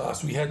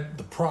 So he had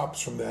the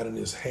props from that in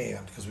his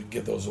hand because we'd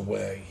give those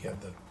away. He had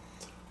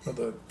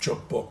the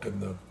joke book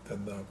and the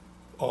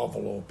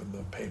envelope and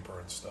the paper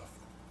and stuff.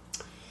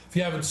 If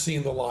you haven't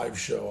seen the live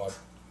show,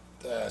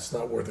 it's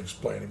not worth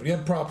explaining. But he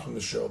had props from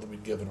the show that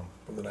we'd given him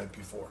from the night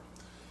before.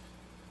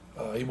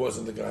 He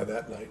wasn't the guy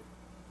that night.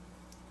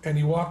 And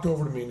he walked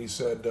over to me and he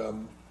said,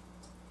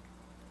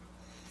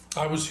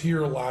 I was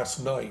here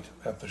last night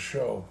at the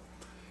show,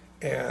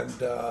 and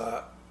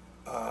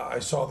I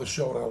saw the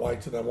show and I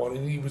liked it.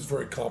 And he was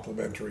very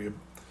complimentary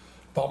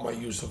about my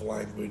use of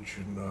language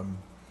and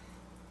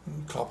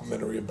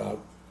complimentary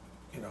about,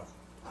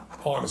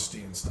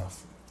 honesty and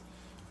stuff.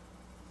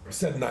 He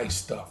said nice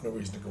stuff. No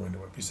reason to go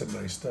into it. He said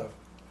nice stuff.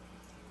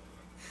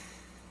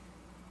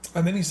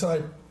 And then he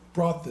said, I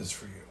brought this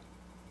for you.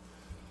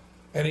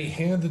 And he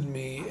handed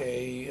me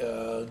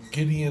a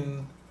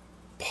Gideon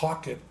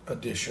Pocket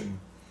Edition.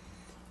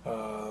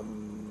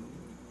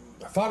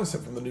 I thought it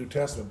said from the New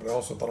Testament, but I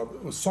also thought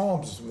it was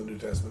Psalms from the New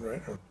Testament,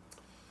 right?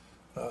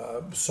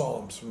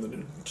 Psalms from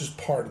the just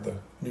part of the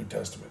New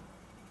Testament.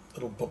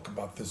 Little book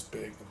about this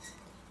big,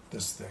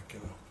 this thick,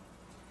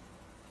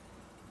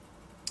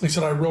 He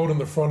said, I wrote in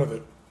the front of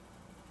it,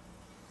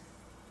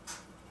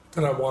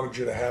 and I wanted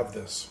you to have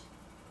this.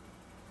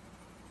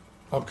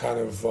 I'm kind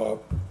of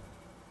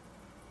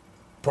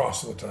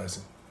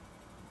proselytizing.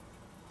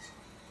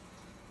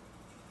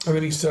 And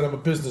then he said, I'm a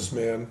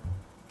businessman.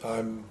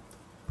 I'm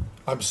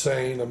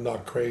sane, I'm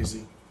not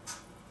crazy.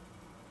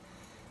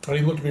 And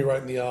he looked me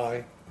right in the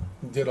eye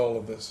and did all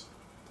of this.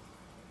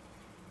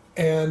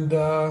 And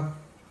it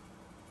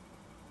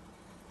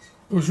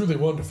was really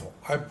wonderful.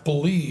 I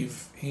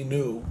believe he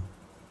knew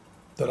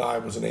that I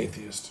was an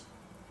atheist.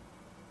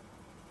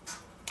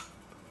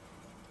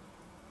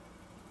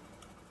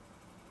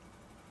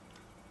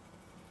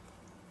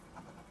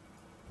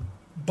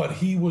 but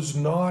he was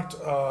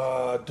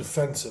not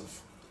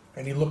defensive,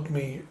 and he looked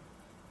me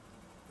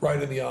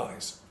right in the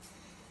eyes.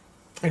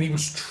 And he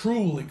was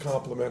truly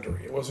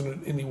complimentary. It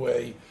wasn't in any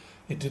way,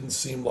 it didn't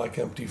seem like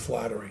empty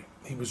flattery.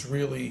 He was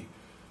really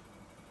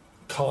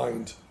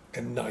kind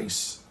and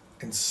nice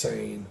and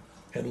sane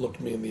and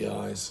looked me in the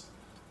eyes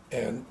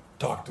and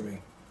talked to me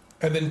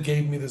and then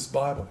gave me this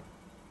Bible.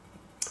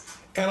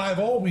 And I've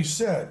always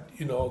said,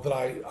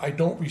 that I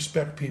don't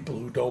respect people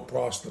who don't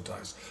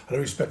proselytize. I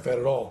don't respect that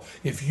at all.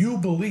 If you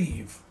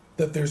believe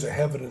that there's a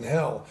heaven and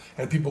hell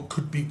and people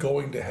could be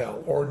going to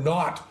hell or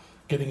not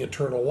getting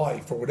eternal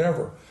life or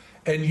whatever,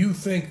 and you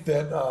think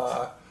that,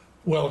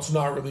 it's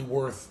not really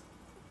worth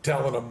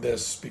telling them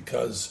this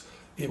because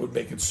it would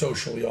make it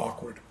socially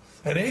awkward.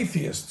 And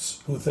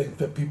atheists who think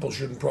that people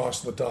shouldn't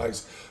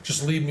proselytize,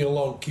 just leave me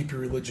alone, keep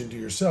your religion to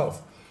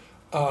yourself.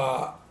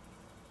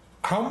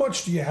 How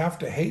much do you have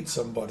to hate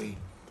somebody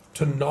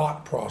to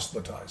not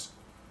proselytize?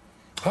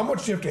 How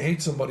much do you have to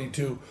hate somebody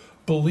to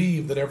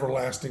believe that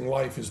everlasting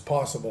life is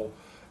possible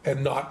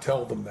and not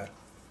tell them that?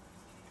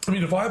 I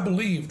mean, if I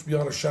believed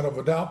beyond a shadow of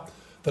a doubt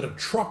that a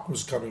truck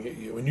was coming at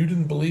you and you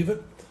didn't believe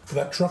it,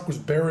 that truck was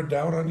bearing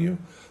down on you,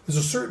 there's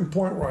a certain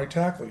point where I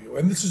tackle you.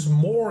 And this is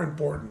more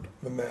important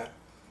than that.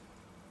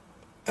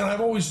 And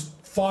I've always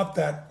thought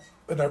that,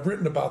 and I've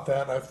written about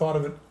that, and I've thought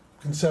of it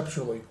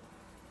conceptually.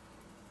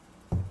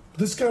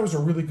 This guy was a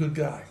really good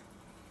guy.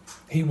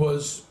 He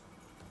was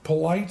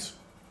polite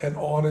and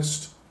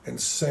honest and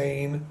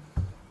sane,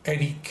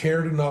 and he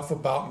cared enough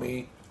about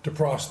me to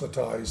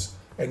proselytize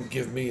and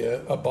give me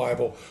a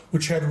Bible,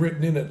 which had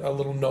written in it a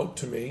little note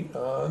to me,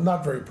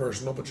 not very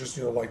personal, but just,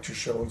 liked your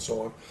show and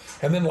so on.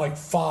 And then like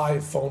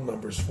 5 phone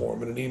numbers for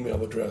him and an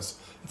email address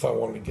if I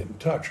wanted to get in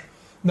touch.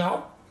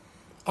 Now,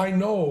 I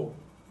know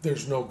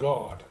there's no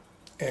God,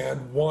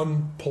 and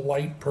one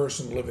polite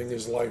person living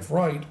his life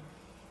right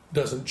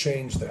doesn't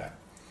change that.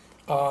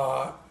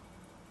 But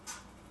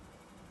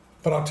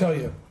I'll tell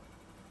you,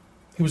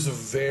 he was a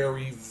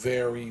very,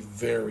 very,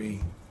 very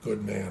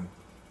good man.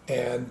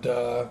 And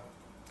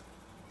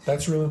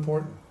that's really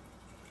important.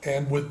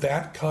 And with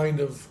that kind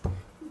of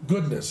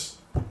goodness,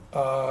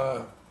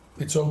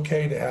 it's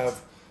okay to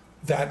have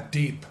that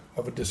deep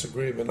of a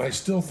disagreement. I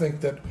still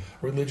think that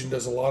religion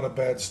does a lot of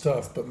bad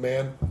stuff, but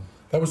man,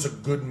 that was a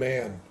good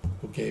man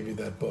who gave you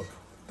that book.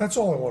 That's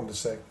all I wanted to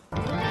say.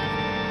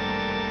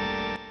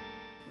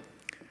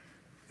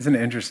 Isn't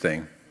it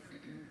interesting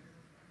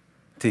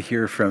to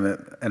hear from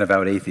an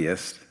avowed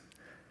atheist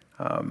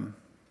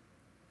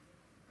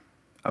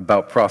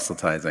about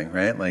proselytizing,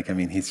 right?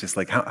 He's just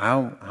like,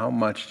 how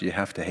much do you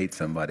have to hate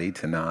somebody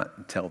to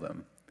not tell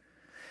them?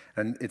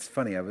 And it's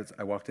funny,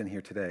 I walked in here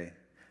today,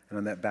 and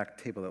on that back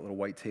table, that little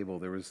white table,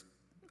 there was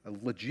a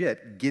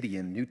legit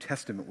Gideon New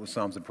Testament with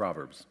Psalms and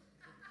Proverbs.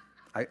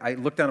 I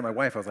looked down at my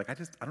wife, I was like, I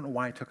don't know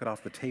why I took it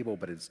off the table,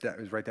 but it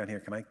was right down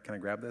here. Can I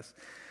grab this?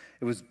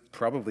 It was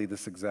probably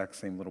this exact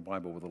same little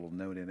Bible with a little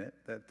note in it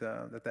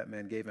that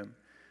man gave him.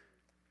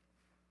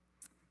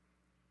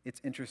 It's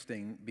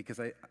interesting because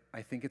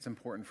I think it's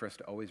important for us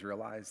to always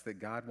realize that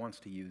God wants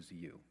to use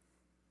you.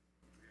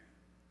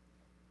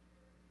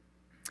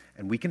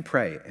 And we can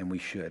pray, and we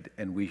should,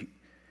 and we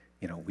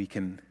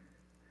can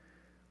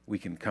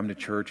come to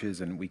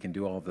churches and we can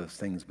do all those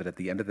things, but at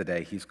the end of the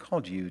day, he's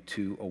called you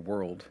to a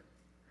world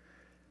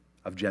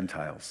of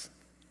Gentiles,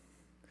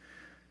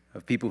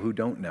 of people who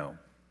don't know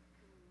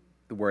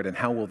the word. And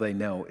how will they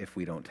know if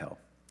we don't tell?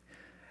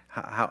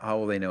 How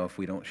will they know if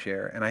we don't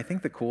share? And I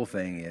think the cool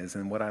thing is,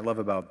 and what I love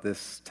about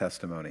this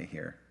testimony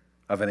here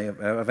of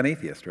an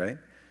atheist, right,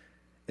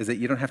 is that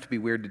you don't have to be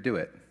weird to do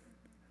it.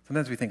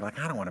 Sometimes we think, I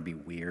don't want to be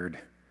weird.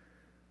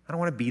 I don't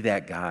want to be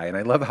that guy. And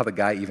I love how the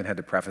guy even had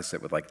to preface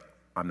it with,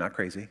 I'm not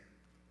crazy.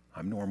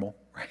 I'm normal,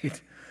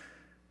 right?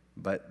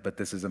 But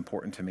this is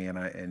important to me, and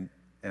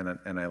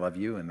I love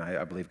you, and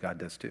I believe God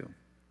does too.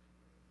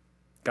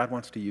 God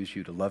wants to use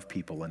you to love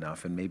people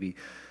enough and maybe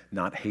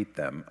not hate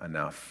them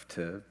enough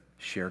to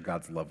share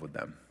God's love with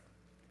them,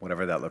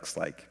 whatever that looks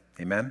like.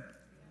 Amen?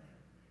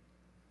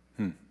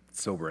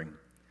 Sobering.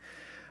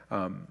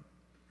 And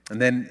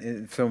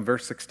then, so in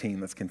verse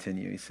 16, let's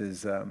continue. He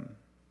says, and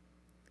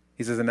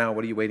now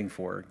what are you waiting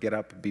for? Get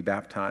up, be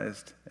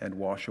baptized, and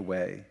wash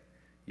away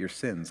your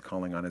sins,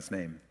 calling on his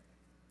name.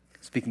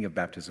 Speaking of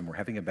baptism, we're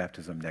having a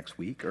baptism next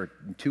week, or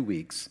in 2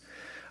 weeks.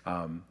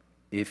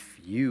 If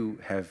you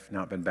have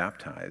not been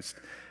baptized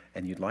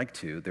and you'd like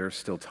to, there's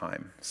still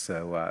time.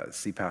 So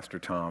see Pastor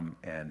Tom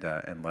and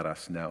let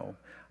us know.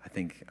 I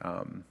think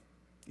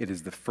it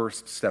is the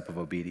first step of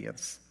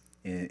obedience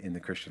in the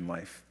Christian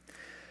life.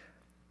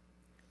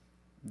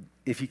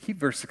 If you keep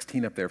verse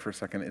 16 up there for a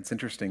second, it's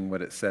interesting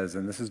what it says,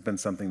 and this has been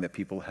something that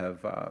people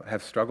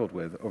have struggled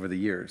with over the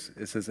years.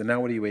 It says, and now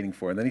what are you waiting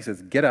for? And then he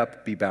says, get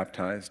up, be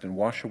baptized, and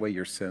wash away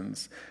your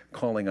sins,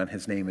 calling on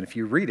his name. And if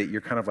you read it,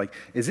 you're kind of like,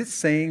 is it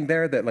saying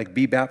there that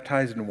be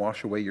baptized and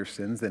wash away your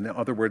sins? And in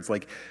other words,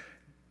 like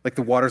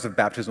the waters of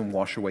baptism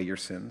wash away your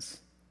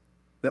sins?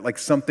 That like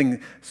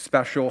something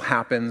special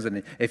happens,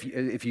 and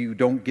if you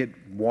don't get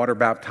water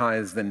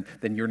baptized, then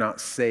you're not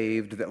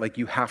saved. That like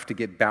you have to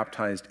get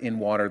baptized in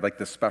water, like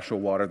the special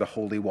water, the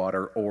holy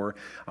water, or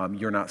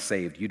you're not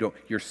saved.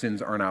 Your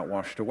sins are not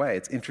washed away.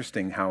 It's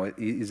interesting how it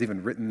is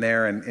even written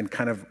there and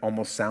kind of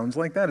almost sounds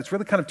like that. It's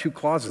really kind of two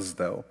clauses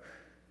though.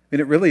 And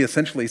it really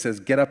essentially says,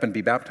 get up and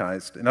be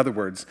baptized. In other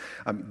words,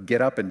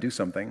 get up and do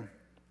something.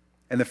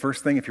 And the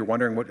first thing, if you're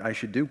wondering what I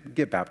should do,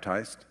 get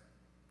baptized.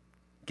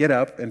 Get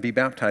up and be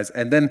baptized,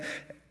 and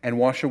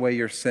wash away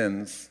your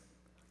sins.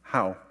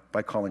 How?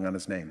 By calling on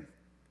his name.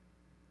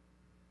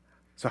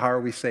 So how are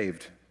we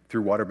saved?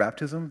 Through water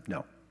baptism?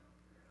 No.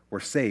 We're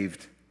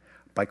saved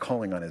by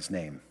calling on his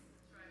name.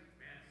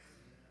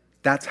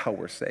 That's how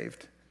we're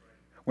saved.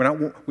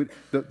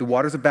 The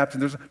waters of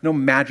baptism, there's no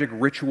magic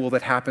ritual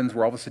that happens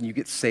where all of a sudden you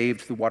get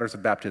saved through the waters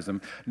of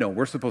baptism. No,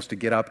 we're supposed to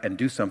get up and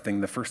do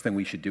something. The first thing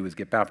we should do is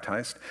get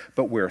baptized,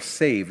 but we're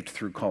saved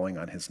through calling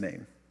on his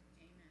name.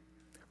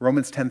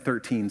 Romans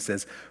 10:13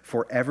 says,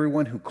 "For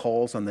everyone who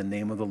calls on the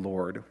name of the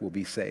Lord will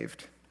be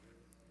saved."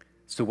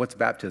 So what's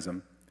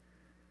baptism?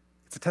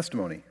 It's a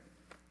testimony.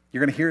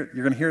 You're going to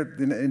hear it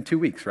in 2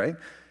 weeks, right?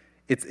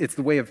 It's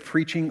the way of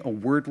preaching a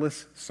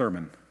wordless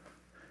sermon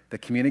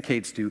that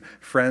communicates to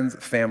friends,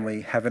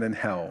 family, heaven, and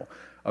hell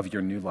of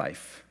your new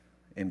life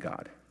in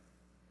God.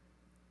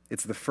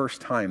 It's the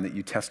first time that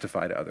you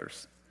testify to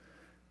others.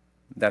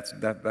 That's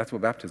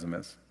what baptism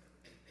is.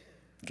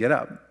 Get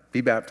up,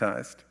 be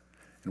baptized,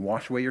 and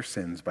wash away your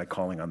sins by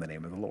calling on the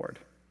name of the Lord.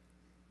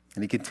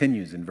 And he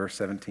continues in verse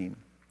 17.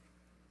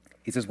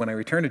 He says, when I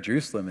returned to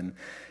Jerusalem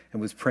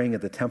and was praying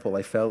at the temple,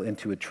 I fell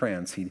into a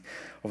trance. He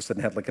all of a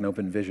sudden had like an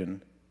open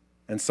vision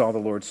and saw the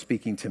Lord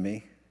speaking to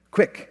me.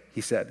 Quick,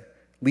 he said,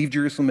 leave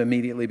Jerusalem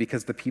immediately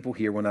because the people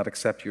here will not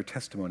accept your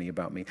testimony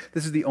about me.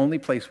 This is the only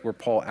place where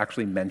Paul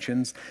actually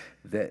mentions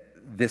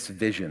this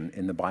vision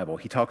in the Bible.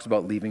 He talks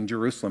about leaving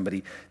Jerusalem, but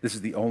this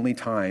is the only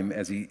time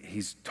as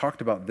he's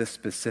talked about this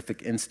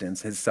specific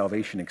instance, his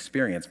salvation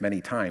experience many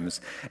times,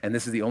 and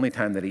this is the only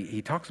time that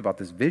he talks about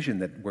this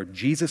vision where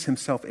Jesus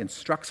himself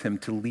instructs him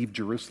to leave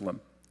Jerusalem.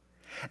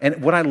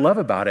 And what I love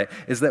about it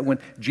is that when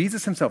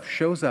Jesus himself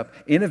shows up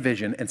in a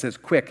vision and says,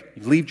 quick,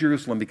 leave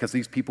Jerusalem because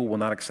these people will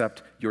not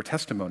accept your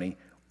testimony,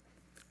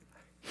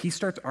 he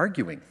starts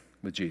arguing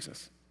with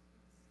Jesus.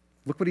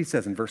 Look what he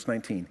says in verse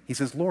 19. He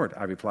says, Lord,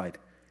 I replied,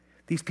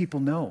 these people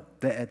know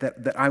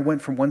that I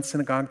went from one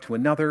synagogue to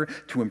another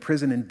to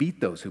imprison and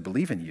beat those who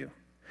believe in you.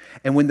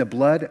 And when the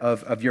blood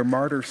of your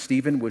martyr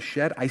Stephen was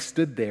shed, I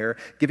stood there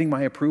giving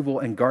my approval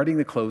and guarding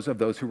the clothes of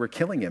those who were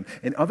killing him.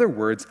 In other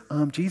words,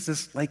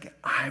 Jesus, like,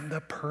 I'm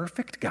the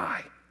perfect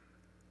guy.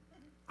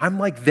 I'm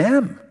like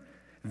them.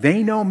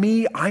 They know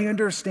me. I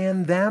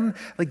understand them.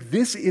 Like,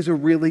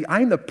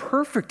 I'm the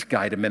perfect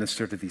guy to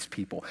minister to these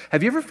people.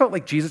 Have you ever felt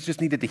like Jesus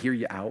just needed to hear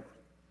you out?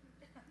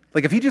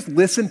 Like if he just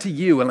listened to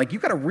you and like you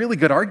got a really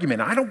good argument,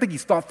 I don't think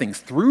he's thought things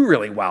through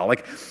really well.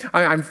 Like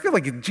I feel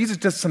like Jesus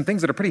does some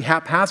things that are pretty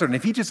haphazard, and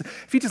if he just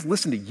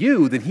listened to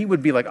you, then he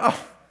would be like,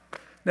 oh,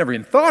 never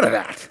even thought of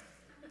that.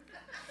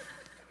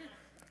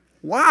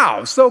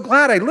 Wow, so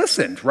glad I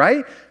listened,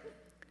 right?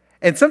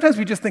 And sometimes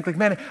we just think like,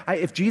 man,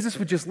 if Jesus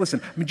would just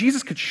listen. I mean,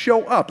 Jesus could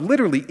show up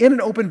literally in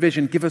an open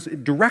vision, give us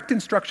direct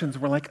instructions.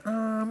 We're like,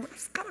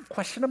 I've got a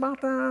question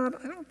about that.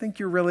 I don't think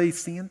you're really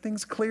seeing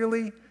things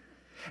clearly.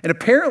 And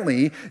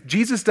apparently,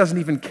 Jesus doesn't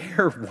even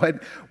care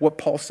what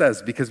Paul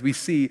says, because we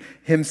see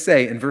him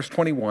say in verse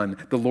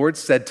 21, the Lord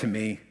said to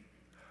me,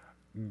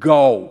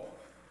 go.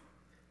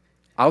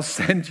 I'll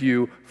send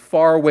you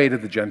far away to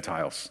the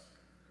Gentiles.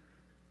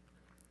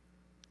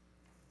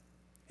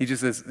 He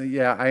just says,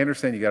 yeah, I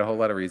understand you got a whole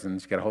lot of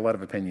reasons, you got a whole lot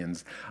of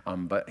opinions,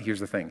 but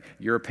here's the thing.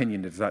 Your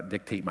opinion does not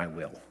dictate my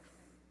will.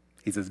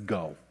 He says,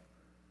 go.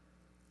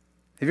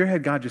 Have you ever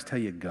had God just tell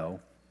you, go?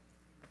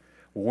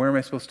 Well, where am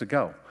I supposed to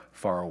go?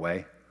 Far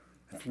away.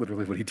 That's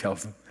literally what he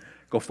tells them.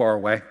 Go far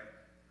away.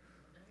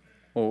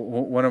 Well,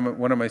 what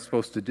am I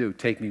supposed to do?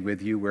 Take me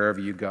with you wherever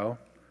you go?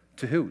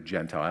 To who?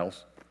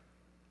 Gentiles.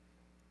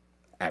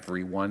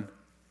 Everyone.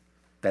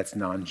 That's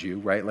non-Jew,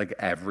 right? Like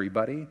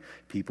everybody.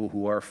 People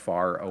who are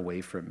far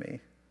away from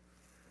me.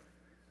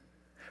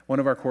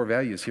 One of our core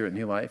values here at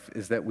New Life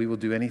is that we will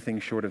do anything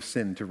short of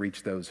sin to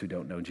reach those who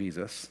don't know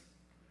Jesus.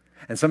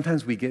 And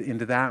sometimes we get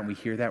into that and we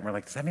hear that and we're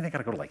like, does that mean I got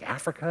to go to like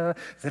Africa?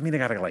 Does that mean I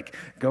got to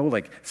go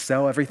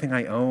sell everything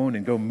I own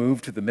and go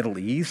move to the Middle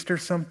East or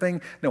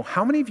something? No,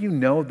 how many of you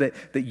know that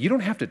you don't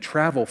have to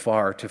travel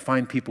far to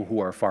find people who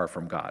are far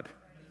from God?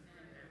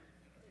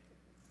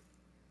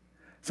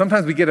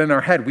 Sometimes we get in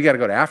our head, we got to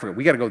go to Africa.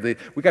 We got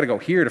to go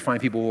here to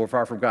find people who are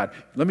far from God.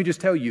 Let me just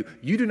tell you,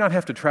 you do not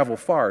have to travel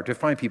far to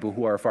find people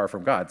who are far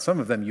from God. Some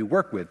of them you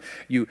work with.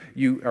 You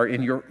are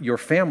in your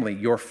family,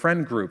 your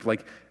friend group.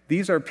 Like,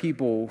 these are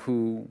people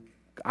who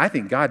I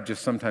think God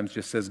just sometimes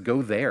just says,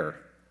 go there.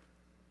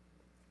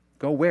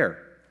 Go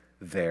where?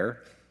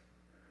 There.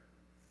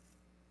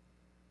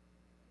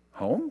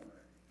 Home?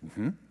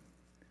 Mm-hmm.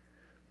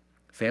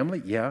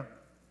 Family? Yeah.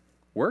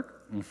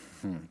 Work?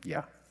 Mm-hmm.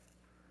 Yeah.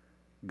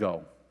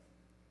 Go.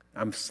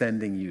 I'm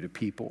sending you to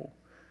people.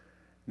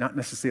 not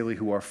necessarily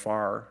who are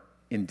far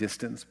in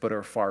distance, but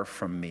are far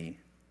from me.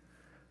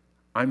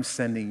 I'm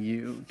sending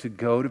you to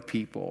go to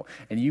people,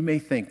 and you may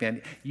think,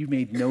 man, you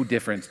made no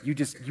difference. You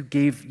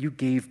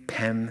gave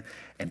Penn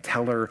and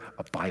Teller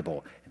a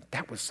Bible, and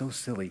that was so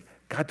silly.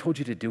 God told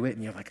you to do it,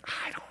 and you're like,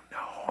 I don't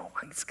know.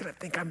 He's gonna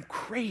think I'm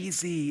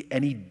crazy,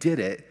 and he did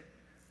it.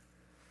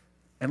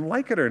 And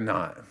like it or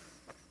not,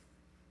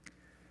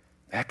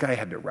 that guy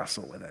had to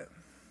wrestle with it.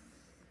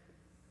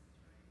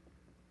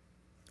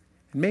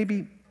 And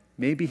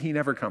maybe he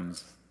never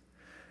comes.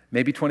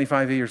 Maybe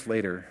 25 years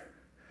later,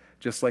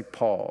 just like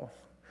Paul,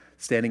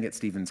 standing at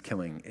Stephen's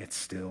killing, it's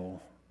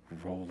still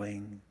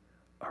rolling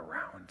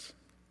around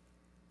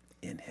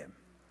in him.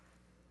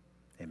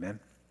 Amen?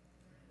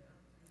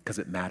 Because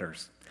it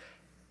matters.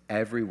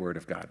 Every word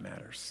of God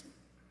matters.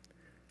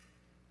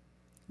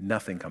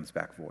 Nothing comes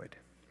back void.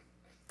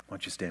 Why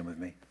don't you stand with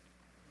me?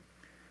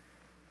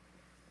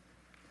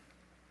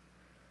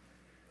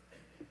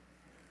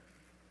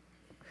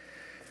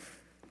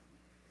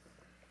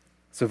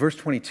 So verse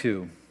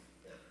 22,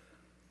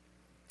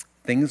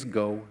 things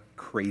go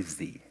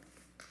crazy.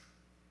 It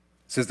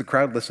says the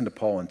crowd listened to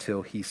Paul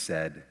until he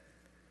said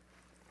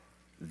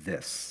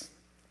this.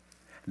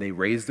 They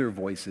raised their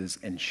voices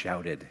and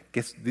shouted.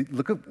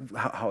 Look at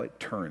how it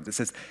turns. It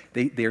says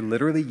they're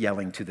literally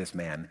yelling to this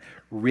man,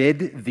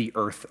 rid the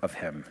earth of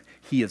him.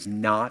 He is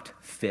not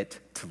fit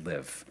to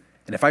live.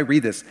 And if I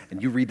read this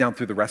and you read down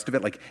through the rest of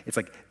it, it's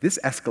like this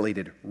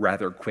escalated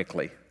rather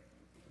quickly.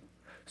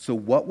 So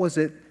what was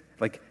it?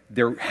 Like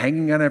they're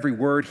hanging on every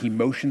word. He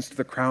motions to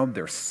the crowd.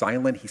 They're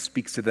silent. He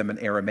speaks to them in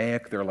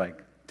Aramaic. They're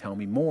like, tell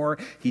me more.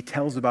 He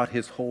tells about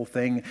his whole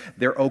thing.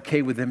 They're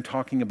okay with him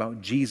talking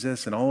about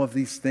Jesus and all of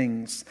these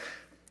things.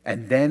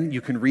 And then you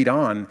can read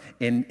on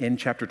in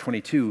chapter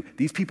 22,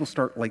 these people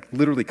start like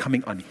literally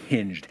coming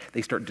unhinged.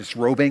 They start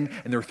disrobing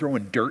and they're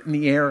throwing dirt in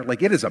the air.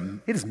 Like it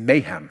is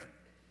mayhem.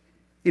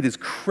 It is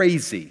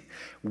crazy.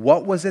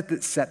 What was it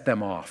that set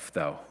them off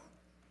though?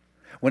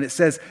 When it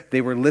says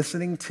they were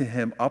listening to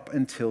him up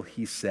until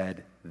he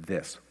said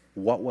this,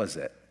 what was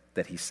it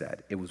that he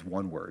said? It was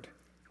one word.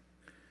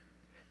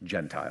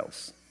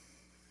 Gentiles.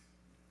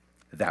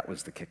 That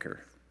was the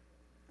kicker.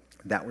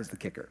 That was the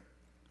kicker.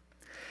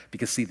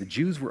 Because see, the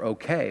Jews were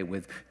okay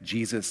with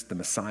Jesus, the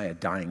Messiah,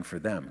 dying for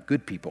them.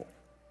 Good people.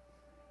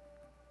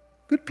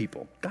 Good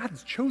people.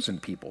 God's chosen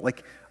people.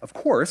 Like, of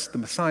course, the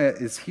Messiah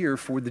is here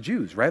for the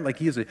Jews, right? Like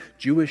he is a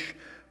Jewish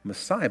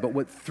Messiah. But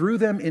what threw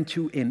them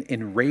into an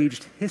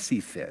enraged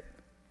hissy fit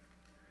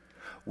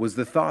was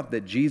the thought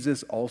that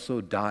Jesus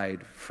also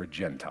died for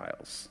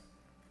Gentiles.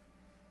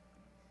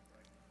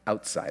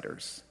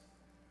 Outsiders,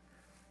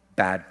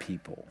 bad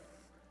people,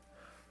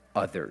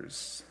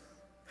 others,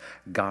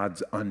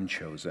 God's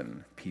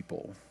unchosen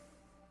people,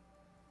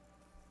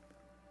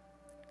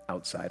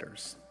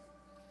 outsiders.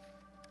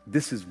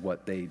 This is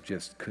what they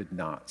just could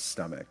not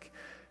stomach.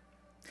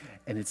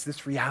 And it's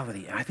this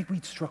reality. And I think we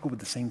struggle with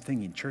the same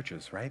thing in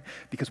churches, right?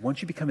 Because once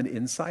you become an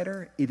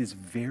insider, it is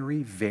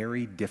very,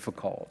 very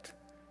difficult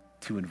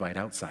to invite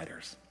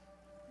outsiders.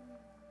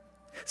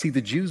 See,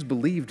 the Jews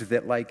believed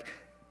that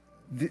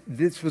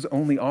this was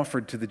only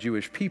offered to the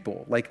Jewish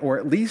people, or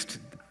at least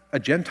a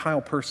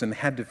Gentile person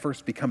had to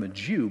first become a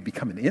Jew,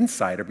 become an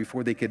insider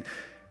before they could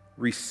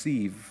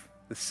receive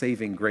the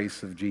saving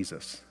grace of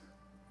Jesus,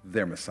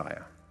 their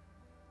Messiah.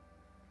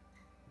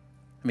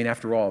 I mean,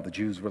 after all, the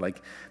Jews were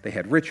they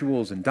had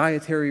rituals and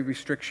dietary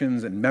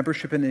restrictions and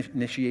membership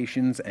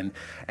initiations and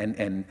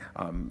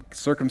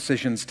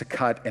circumcisions to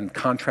cut and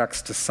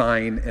contracts to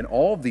sign and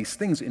all of these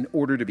things in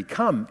order to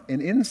become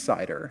an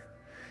insider.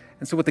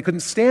 And so what they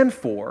couldn't stand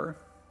for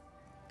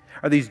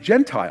are these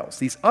Gentiles,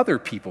 these other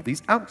people,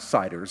 these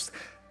outsiders,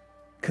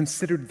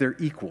 considered their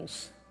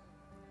equals.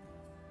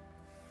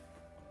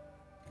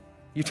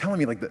 You're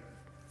telling me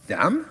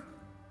them?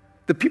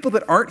 The people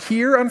that aren't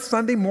here on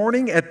Sunday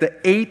morning at the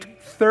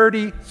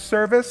 8:30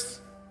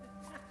 service?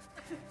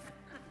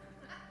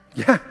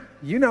 Yeah,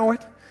 you know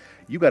it.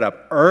 You got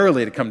up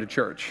early to come to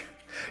church.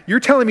 You're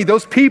telling me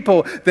those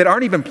people that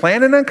aren't even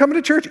planning on coming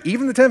to church,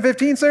 even the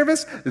 10:15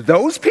 service,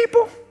 those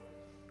people?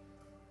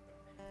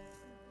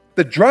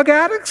 The drug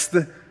addicts?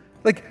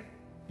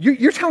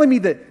 You're telling me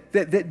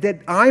that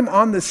I'm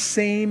on the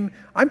same,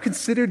 I'm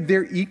considered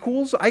their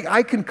equals?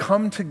 I can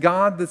come to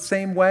God the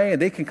same way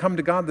and they can come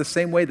to God the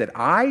same way that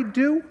I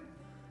do?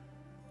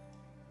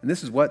 And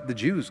this is what the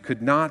Jews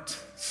could not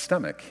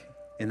stomach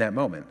in that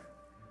moment.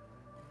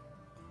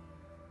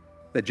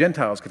 That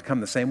Gentiles could come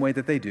the same way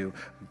that they do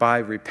by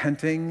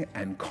repenting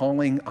and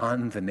calling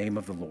on the name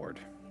of the Lord.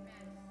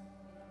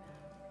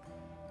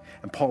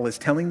 And Paul is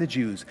telling the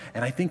Jews,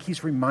 and I think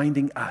he's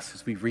reminding us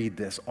as we read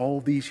this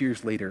all these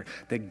years later,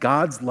 that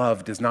God's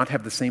love does not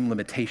have the same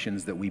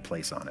limitations that we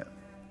place on it.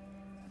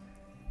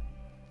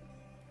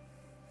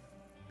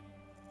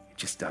 It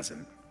just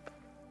doesn't.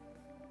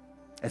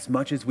 As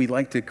much as we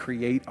like to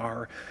create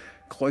our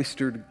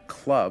cloistered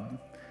club,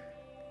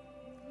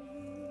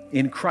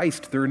 in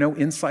Christ there are no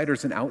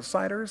insiders and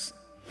outsiders.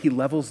 He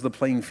levels the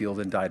playing field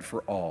and died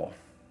for all.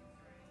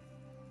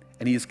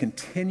 And he is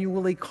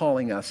continually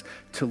calling us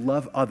to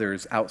love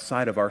others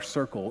outside of our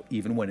circle,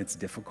 even when it's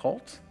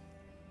difficult.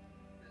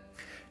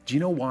 Do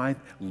you know why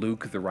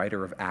Luke, the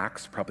writer of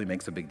Acts, probably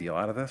makes a big deal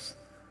out of this?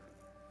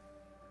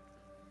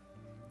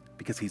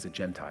 Because he's a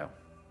Gentile.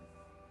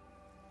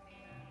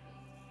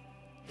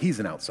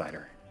 He's an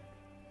outsider.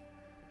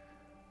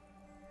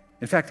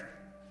 In fact,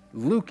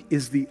 Luke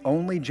is the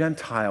only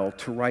Gentile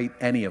to write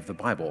any of the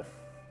Bible.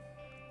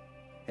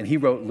 And he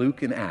wrote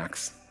Luke and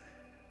Acts,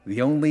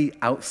 the only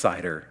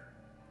outsider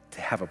to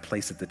have a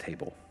place at the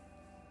table.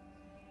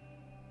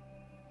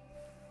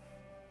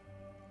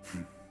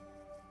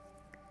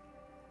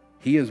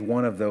 He is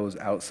one of those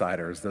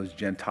outsiders, those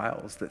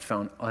Gentiles that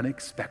found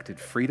unexpected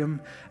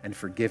freedom and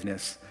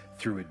forgiveness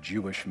through a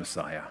Jewish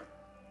Messiah.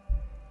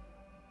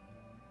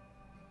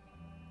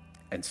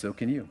 And so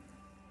can you.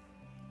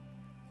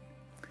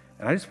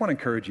 And I just want to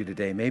encourage you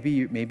today. Maybe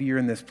you're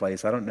in this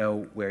place. I don't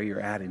know where you're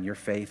at in your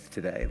faith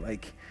today.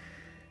 Like,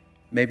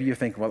 maybe you're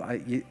thinking, well,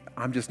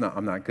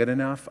 I'm not good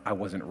enough. I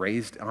wasn't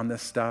raised on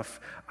this stuff.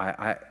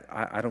 I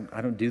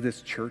don't do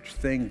this church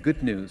thing.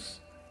 Good news.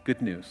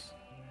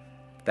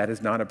 That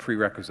is not a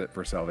prerequisite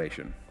for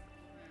salvation.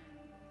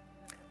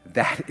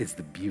 That is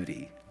the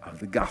beauty of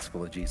the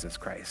gospel of Jesus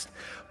Christ.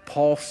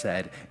 Paul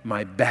said,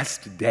 my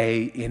best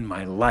day in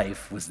my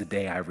life was the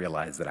day I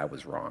realized that I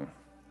was wrong.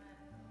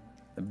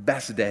 The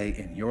best day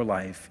in your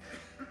life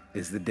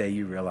is the day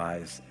you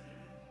realize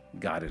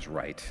God is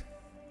right.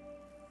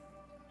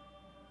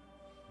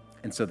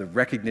 And so the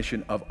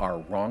recognition of our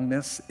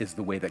wrongness is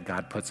the way that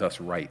God puts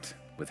us right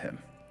with him.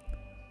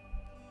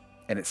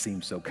 And it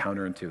seems so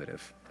counterintuitive.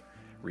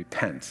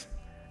 Repent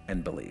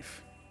and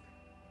believe.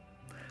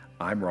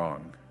 I'm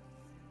wrong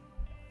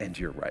and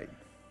you're right.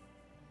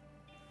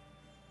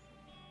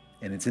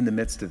 And it's in the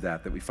midst of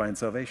that we find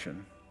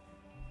salvation.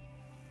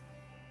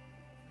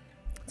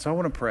 So I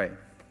want to pray.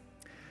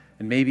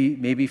 And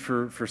maybe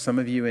for some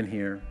of you in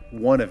here,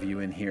 one of you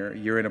in here,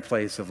 you're in a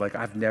place of like,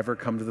 I've never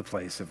come to the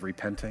place of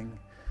repenting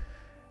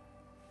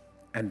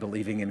and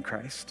believing in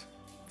Christ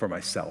for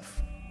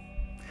myself.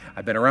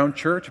 I've been around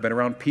church, I've been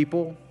around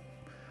people,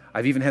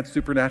 I've even had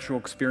supernatural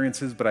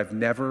experiences, but I've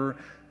never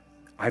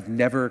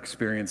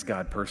experienced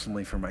God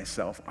personally for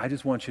myself. I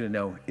just want you to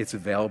know it's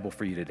available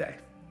for you today.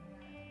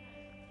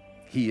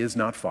 He is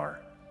not far.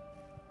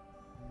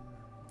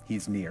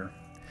 He's near.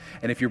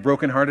 And if you're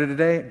brokenhearted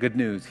today, good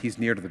news, he's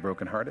near to the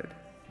brokenhearted.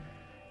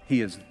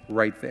 He is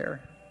right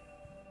there.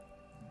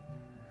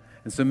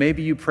 And so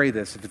maybe you pray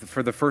this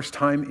for the first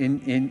time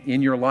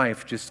in your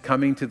life, just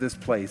coming to this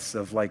place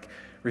of like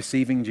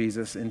receiving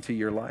Jesus into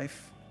your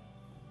life.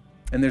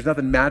 And there's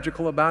nothing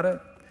magical about it,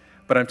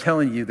 but I'm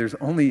telling you,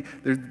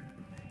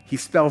 he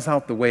spells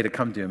out the way to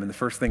come to him. And the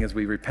first thing is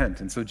we repent.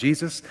 And so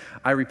Jesus,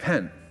 I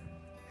repent.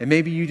 And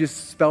maybe you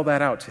just spell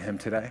that out to him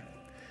today.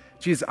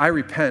 Jesus, I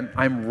repent.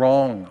 I'm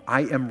wrong.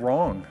 I am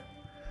wrong.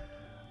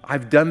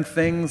 I've done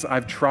things.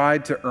 I've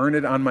tried to earn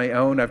it on my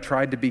own. I've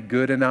tried to be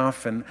good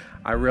enough. And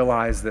I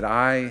realize that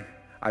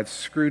I've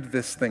screwed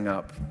this thing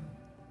up.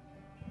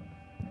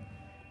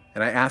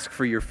 And I ask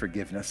for your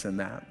forgiveness in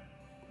that.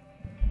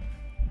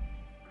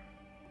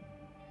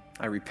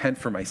 I repent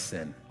for my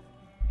sin,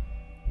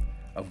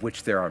 of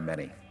which there are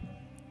many.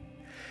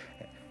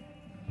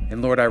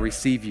 And Lord, I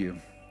receive you.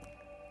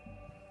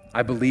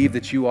 I believe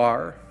that you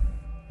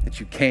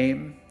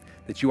came,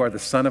 that you are the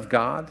Son of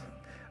God,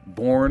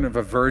 born of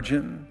a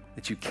virgin,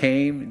 that you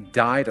came,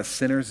 died a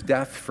sinner's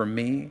death for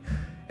me,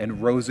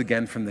 and rose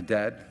again from the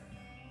dead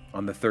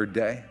on the third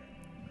day.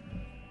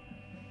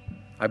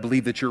 I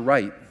believe that you're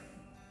right.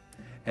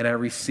 And I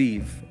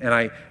receive, and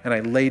I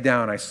lay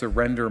down, I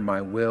surrender my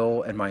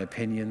will and my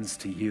opinions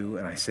to you,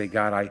 and I say,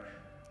 God,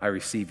 I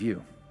receive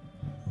you.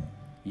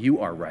 You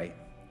are right.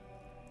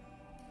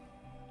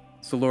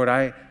 So Lord,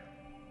 I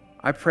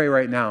pray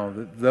right now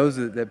that those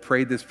that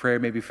prayed this prayer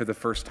maybe for the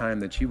first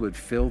time, that you would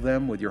fill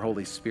them with your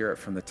Holy Spirit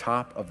from the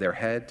top of their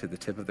head to the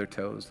tip of their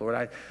toes.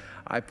 Lord,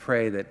 I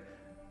pray that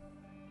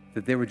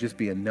there would just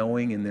be a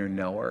knowing in their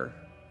knower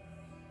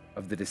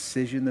of the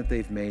decision that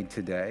they've made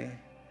today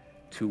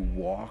to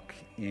walk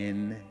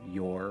in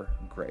your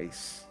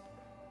grace.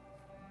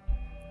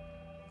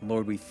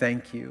 Lord, we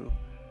thank you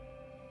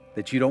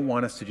that you don't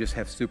want us to just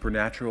have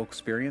supernatural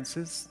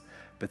experiences,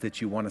 but that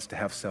you want us to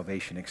have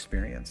salvation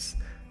experience.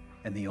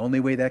 And the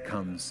only way that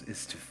comes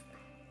is to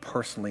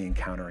personally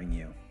encountering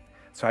you.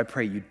 So I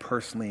pray you'd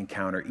personally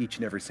encounter each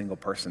and every single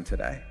person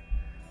today.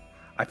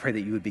 I pray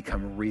that you would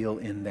become real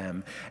in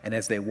them. And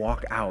as they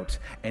walk out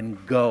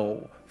and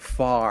go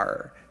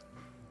far,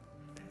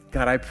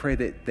 God, I pray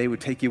that they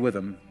would take you with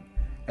them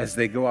as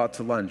they go out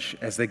to lunch,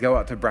 as they go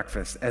out to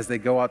breakfast, as they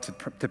go out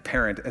to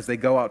parent, as they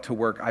go out to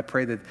work. I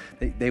pray that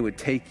they would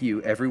take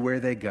you everywhere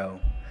they go.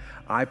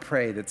 I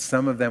pray that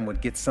some of them would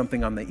get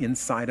something on the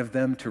inside of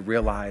them to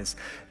realize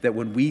that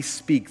when we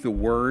speak the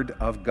word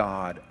of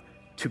God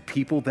to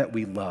people that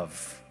we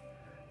love,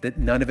 that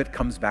none of it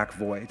comes back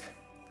void.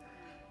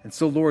 And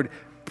so, Lord,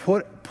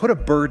 put a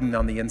burden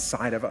on the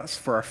inside of us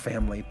for our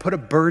family. Put a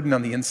burden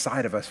on the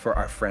inside of us for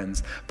our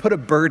friends. Put a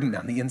burden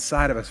on the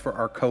inside of us for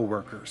our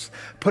coworkers.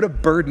 Put a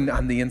burden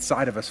on the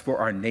inside of us for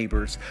our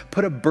neighbors.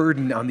 Put a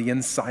burden on the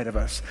inside of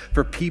us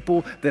for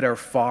people that are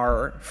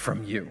far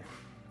from you.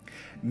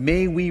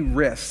 May we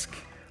risk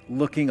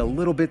looking a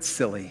little bit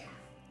silly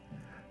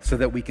so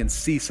that we can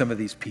see some of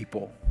these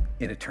people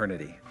in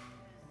eternity.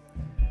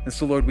 And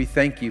so, Lord, we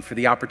thank you for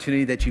the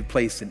opportunity that you've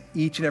placed in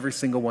each and every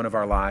single one of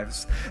our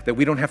lives, that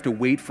we don't have to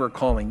wait for a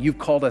calling. You've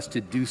called us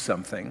to do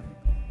something.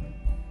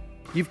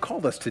 You've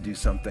called us to do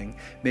something.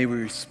 May we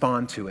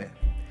respond to it.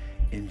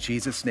 In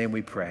Jesus' name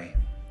we pray.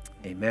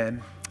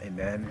 Amen,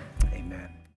 amen, amen.